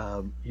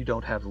 you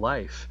don't have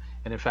life.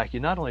 And in fact, you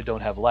not only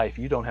don't have life,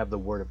 you don't have the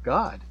Word of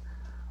God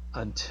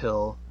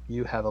until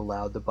you have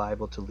allowed the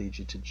Bible to lead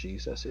you to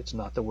Jesus. It's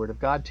not the Word of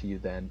God to you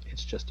then,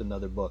 it's just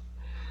another book.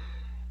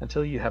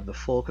 Until you have the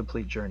full,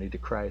 complete journey to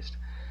Christ.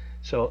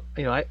 So,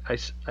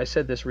 I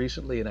said this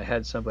recently, and I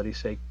had somebody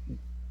say,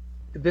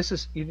 this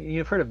is,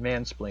 you've heard of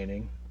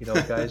mansplaining,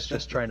 guys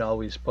just trying to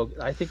always poke.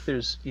 I think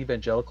there's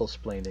evangelical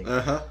splaining,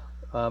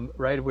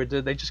 right? Where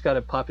they just got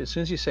to pop in. As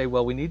soon as you say,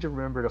 well, we need to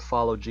remember to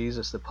follow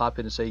Jesus, they pop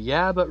in and say,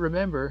 yeah, but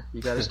remember,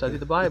 you got to study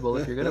the Bible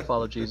if you're going to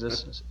follow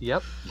Jesus.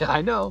 Yep, yeah,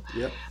 I know.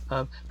 Yep.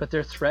 But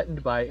they're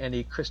threatened by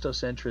any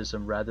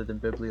Christocentrism rather than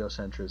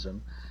bibliocentrism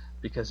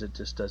because it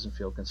just doesn't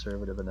feel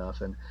conservative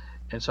enough. And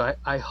so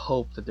I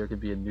hope that there could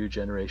be a new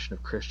generation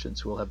of Christians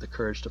who will have the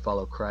courage to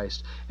follow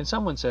Christ. And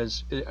someone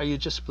says, are you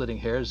just splitting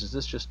hairs? Is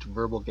this just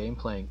verbal game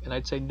playing? And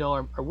I'd say, no,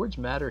 our words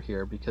matter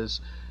here because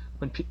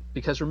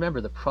remember,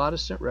 the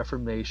Protestant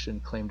Reformation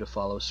claimed to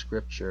follow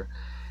Scripture,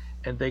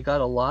 and they got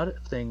a lot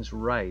of things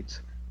right,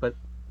 but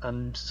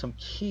on some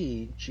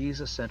key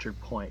Jesus-centered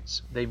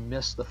points, they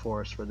missed the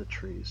forest for the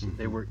trees.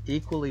 They were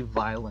equally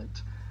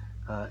violent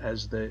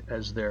as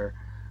their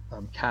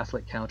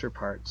Catholic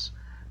counterparts,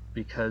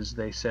 because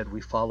they said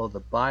we follow the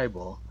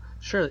Bible.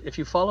 Sure, if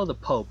you follow the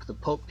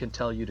Pope can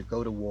tell you to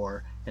go to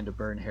war and to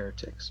burn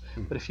heretics.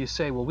 But if you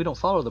say, well, we don't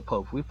follow the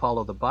Pope, we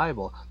follow the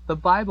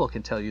Bible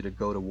can tell you to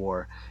go to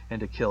war and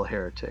to kill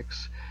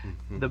heretics.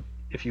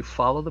 If you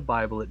follow the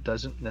Bible, it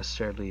doesn't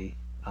necessarily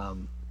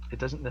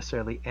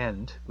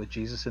end with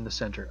Jesus in the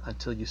center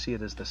until you see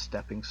it as the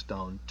stepping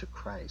stone to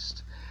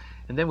Christ.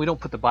 And then we don't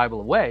put the Bible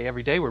away.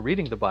 Every day we're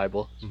reading the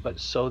Bible, but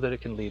so that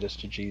it can lead us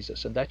to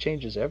Jesus. And that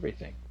changes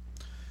everything.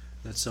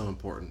 That's so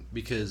important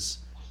because,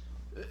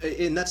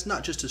 and that's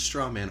not just a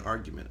straw man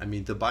argument. I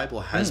mean, the Bible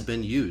has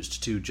been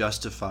used to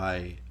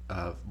justify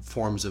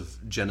forms of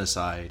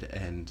genocide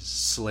and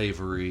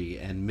slavery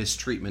and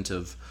mistreatment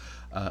of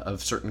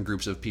certain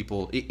groups of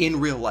people in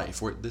real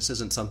life. Where this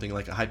isn't something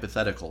like a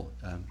hypothetical.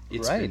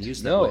 It's been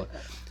used that way.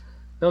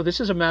 No,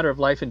 this is a matter of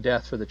life and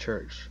death for the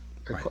church,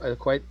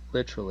 quite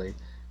literally.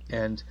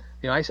 And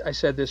I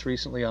said this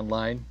recently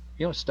online.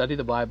 Study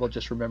the Bible.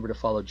 Just remember to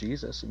follow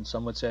Jesus. And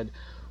someone said,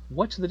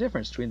 what's the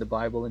difference between the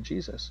Bible and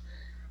Jesus?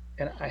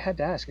 And I had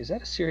to ask, is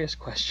that a serious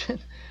question?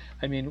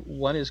 I mean,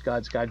 one is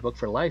God's guidebook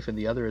for life, and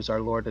the other is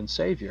our Lord and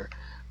Savior.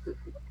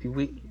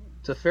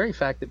 the very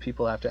fact that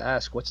people have to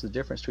ask what's the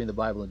difference between the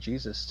Bible and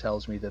Jesus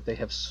tells me that they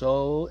have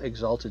so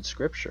exalted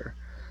Scripture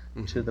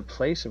to the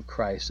place of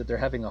Christ that they're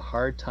having a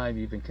hard time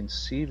even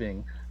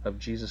conceiving of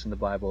Jesus and the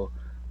Bible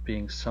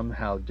being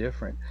somehow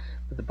different.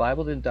 But the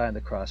Bible didn't die on the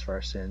cross for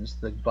our sins.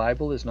 The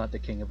Bible is not the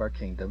king of our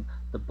kingdom.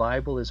 The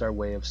Bible is our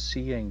way of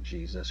seeing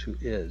Jesus, who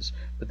is.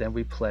 But then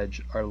we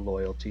pledge our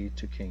loyalty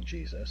to King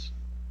Jesus.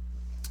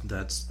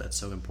 That's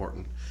so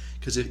important,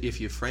 because if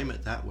you frame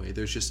it that way,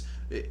 there's just,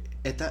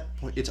 at that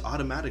point it's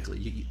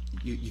automatically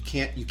you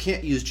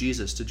can't use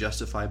Jesus to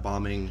justify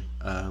bombing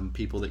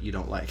people that you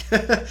don't like.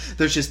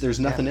 there's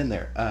nothing in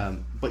there,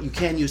 but you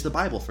can use the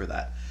Bible for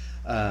that.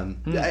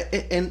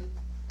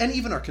 And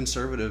even our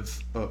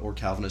conservative or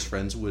Calvinist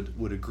friends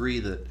would agree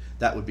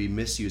that would be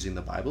misusing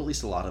the Bible. At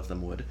least a lot of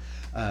them would.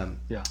 But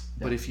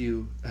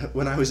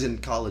when I was in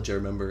college, I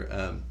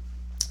remember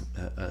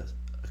a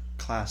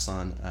class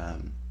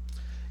on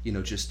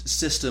just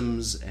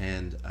systems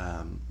and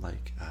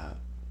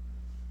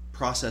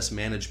process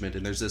management,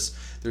 and there's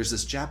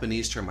this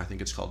Japanese term, I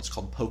think it's called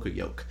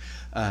poka-yoke,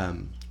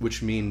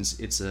 which means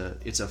it's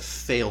a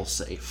fail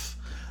safe,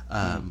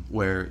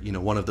 where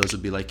one of those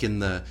would be like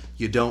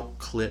you don't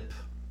clip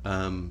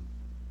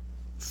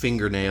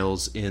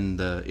fingernails in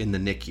the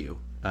NICU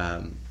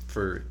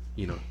for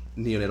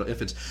neonatal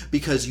infants,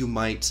 because you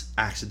might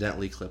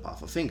accidentally clip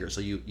off a finger.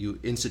 So you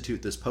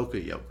institute this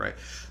poka-yoke, right?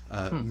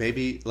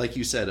 Maybe, like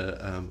you said,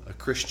 a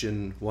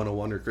Christian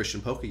 101 or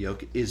Christian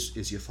poka-yoke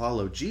is you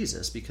follow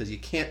Jesus, because you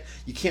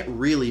can't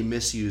really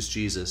misuse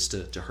Jesus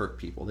to hurt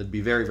people. That'd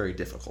be very, very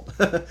difficult.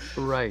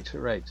 Right.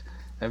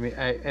 I mean,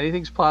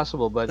 anything's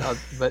possible, but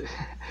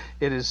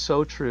it is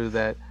so true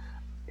that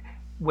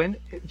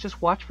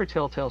just watch for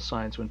telltale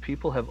signs when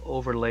people have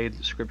overlaid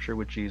the Scripture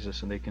with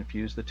Jesus and they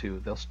confuse the two.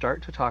 They'll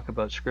start to talk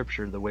about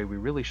Scripture the way we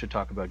really should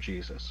talk about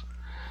Jesus.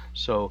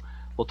 So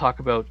we'll talk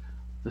about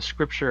the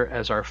Scripture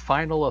as our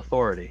final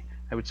authority.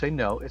 I would say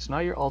no, it's not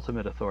your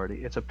ultimate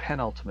authority. It's a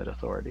penultimate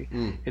authority.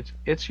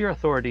 It's your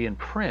authority in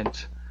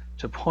print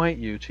to point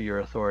you to your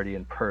authority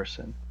in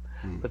person.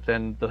 But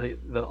then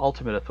the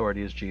ultimate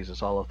authority is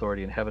Jesus. All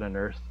authority in heaven and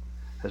earth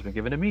has been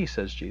given to me,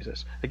 says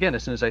Jesus. Again,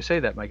 as soon as I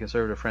say that, my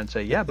conservative friends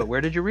say, yeah, but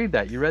where did you read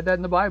that? You read that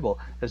in the Bible,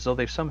 as though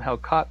they've somehow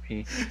caught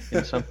me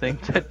in something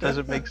that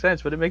doesn't make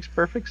sense, but it makes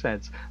perfect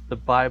sense. The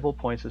Bible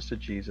points us to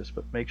Jesus,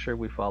 but make sure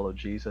we follow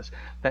Jesus.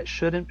 That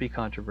shouldn't be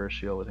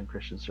controversial within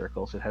Christian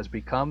circles. It has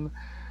become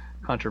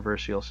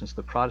controversial since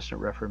the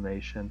Protestant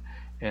Reformation,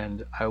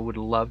 and I would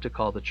love to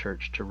call the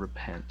church to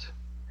repent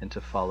and to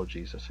follow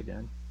Jesus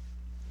again.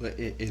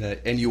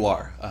 And you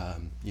are,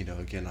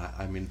 again,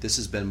 I mean, this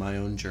has been my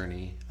own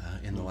journey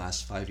in the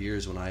last 5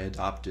 years when I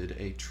adopted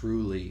a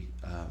truly,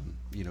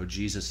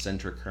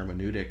 Jesus-centric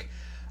hermeneutic.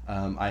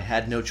 I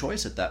had no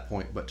choice at that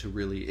point but to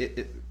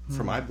really,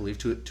 from my belief,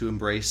 to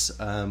embrace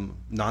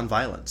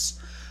nonviolence.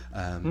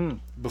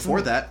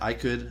 Before that, I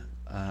could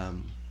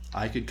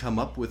come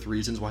up with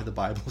reasons why the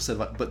Bible said,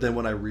 but then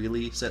when I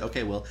really said,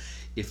 okay, well,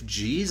 if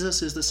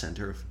Jesus is the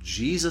center, if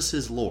Jesus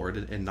is Lord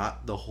and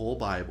not the whole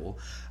Bible,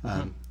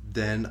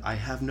 then I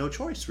have no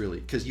choice, really,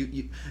 because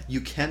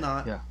you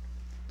cannot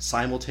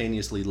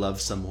simultaneously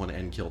love someone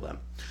and kill them.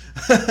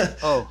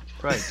 Oh,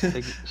 right.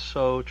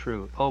 So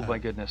true. Oh, my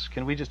goodness.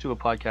 Can we just do a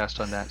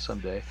podcast on that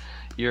someday?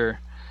 You're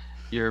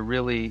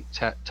really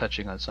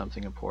touching on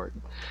something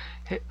important.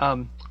 Hey,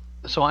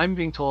 so I'm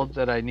being told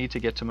that I need to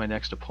get to my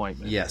next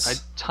appointment.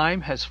 Yes.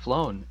 Time has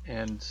flown,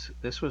 and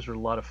this was a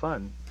lot of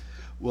fun.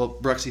 Well,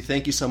 Bruxy,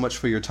 thank you so much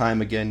for your time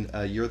again.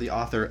 You're the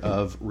author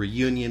of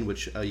Reunion,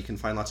 which you can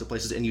find lots of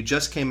places, and you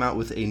just came out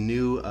with a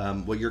new,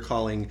 what you're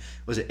calling,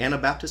 was it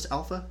Anabaptist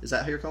Alpha? Is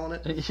that how you're calling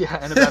it? Yeah,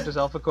 Anabaptist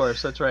Alpha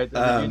course. That's right,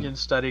 the Reunion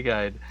Study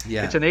Guide.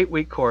 Yeah. It's an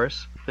 8-week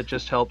course that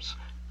just helps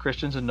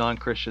Christians and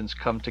non-Christians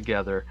come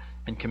together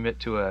and commit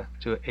to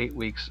 8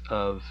 weeks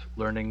of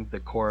learning the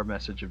core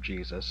message of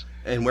Jesus.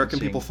 And where can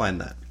people find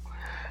that?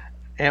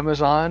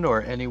 Amazon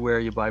or anywhere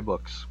you buy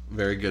books.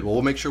 Very good. Well,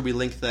 we'll make sure we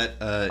link that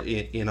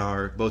in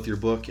our both your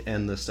book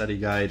and the study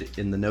guide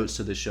in the notes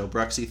to the show.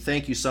 Bruxy,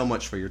 thank you so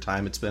much for your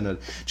time. It's been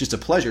just a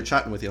pleasure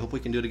chatting with you. I hope we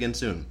can do it again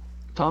soon.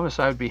 Thomas,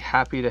 I would be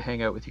happy to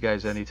hang out with you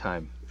guys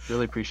anytime.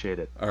 Really appreciate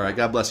it. All right.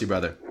 God bless you,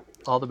 brother.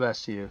 All the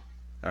best to you.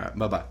 All right.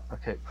 Bye-bye.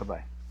 Okay.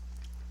 Bye-bye.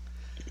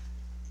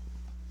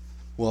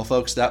 Well,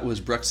 folks, that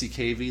was Bruxy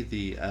Cavey,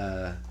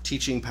 the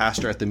teaching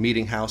pastor at the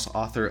Meeting House,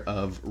 author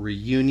of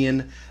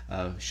Reunion.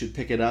 Should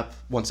pick it up.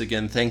 Once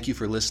again, thank you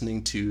for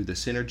listening to The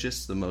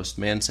Synergists, the most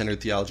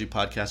man-centered theology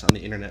podcast on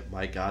the internet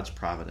by God's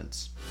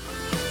providence.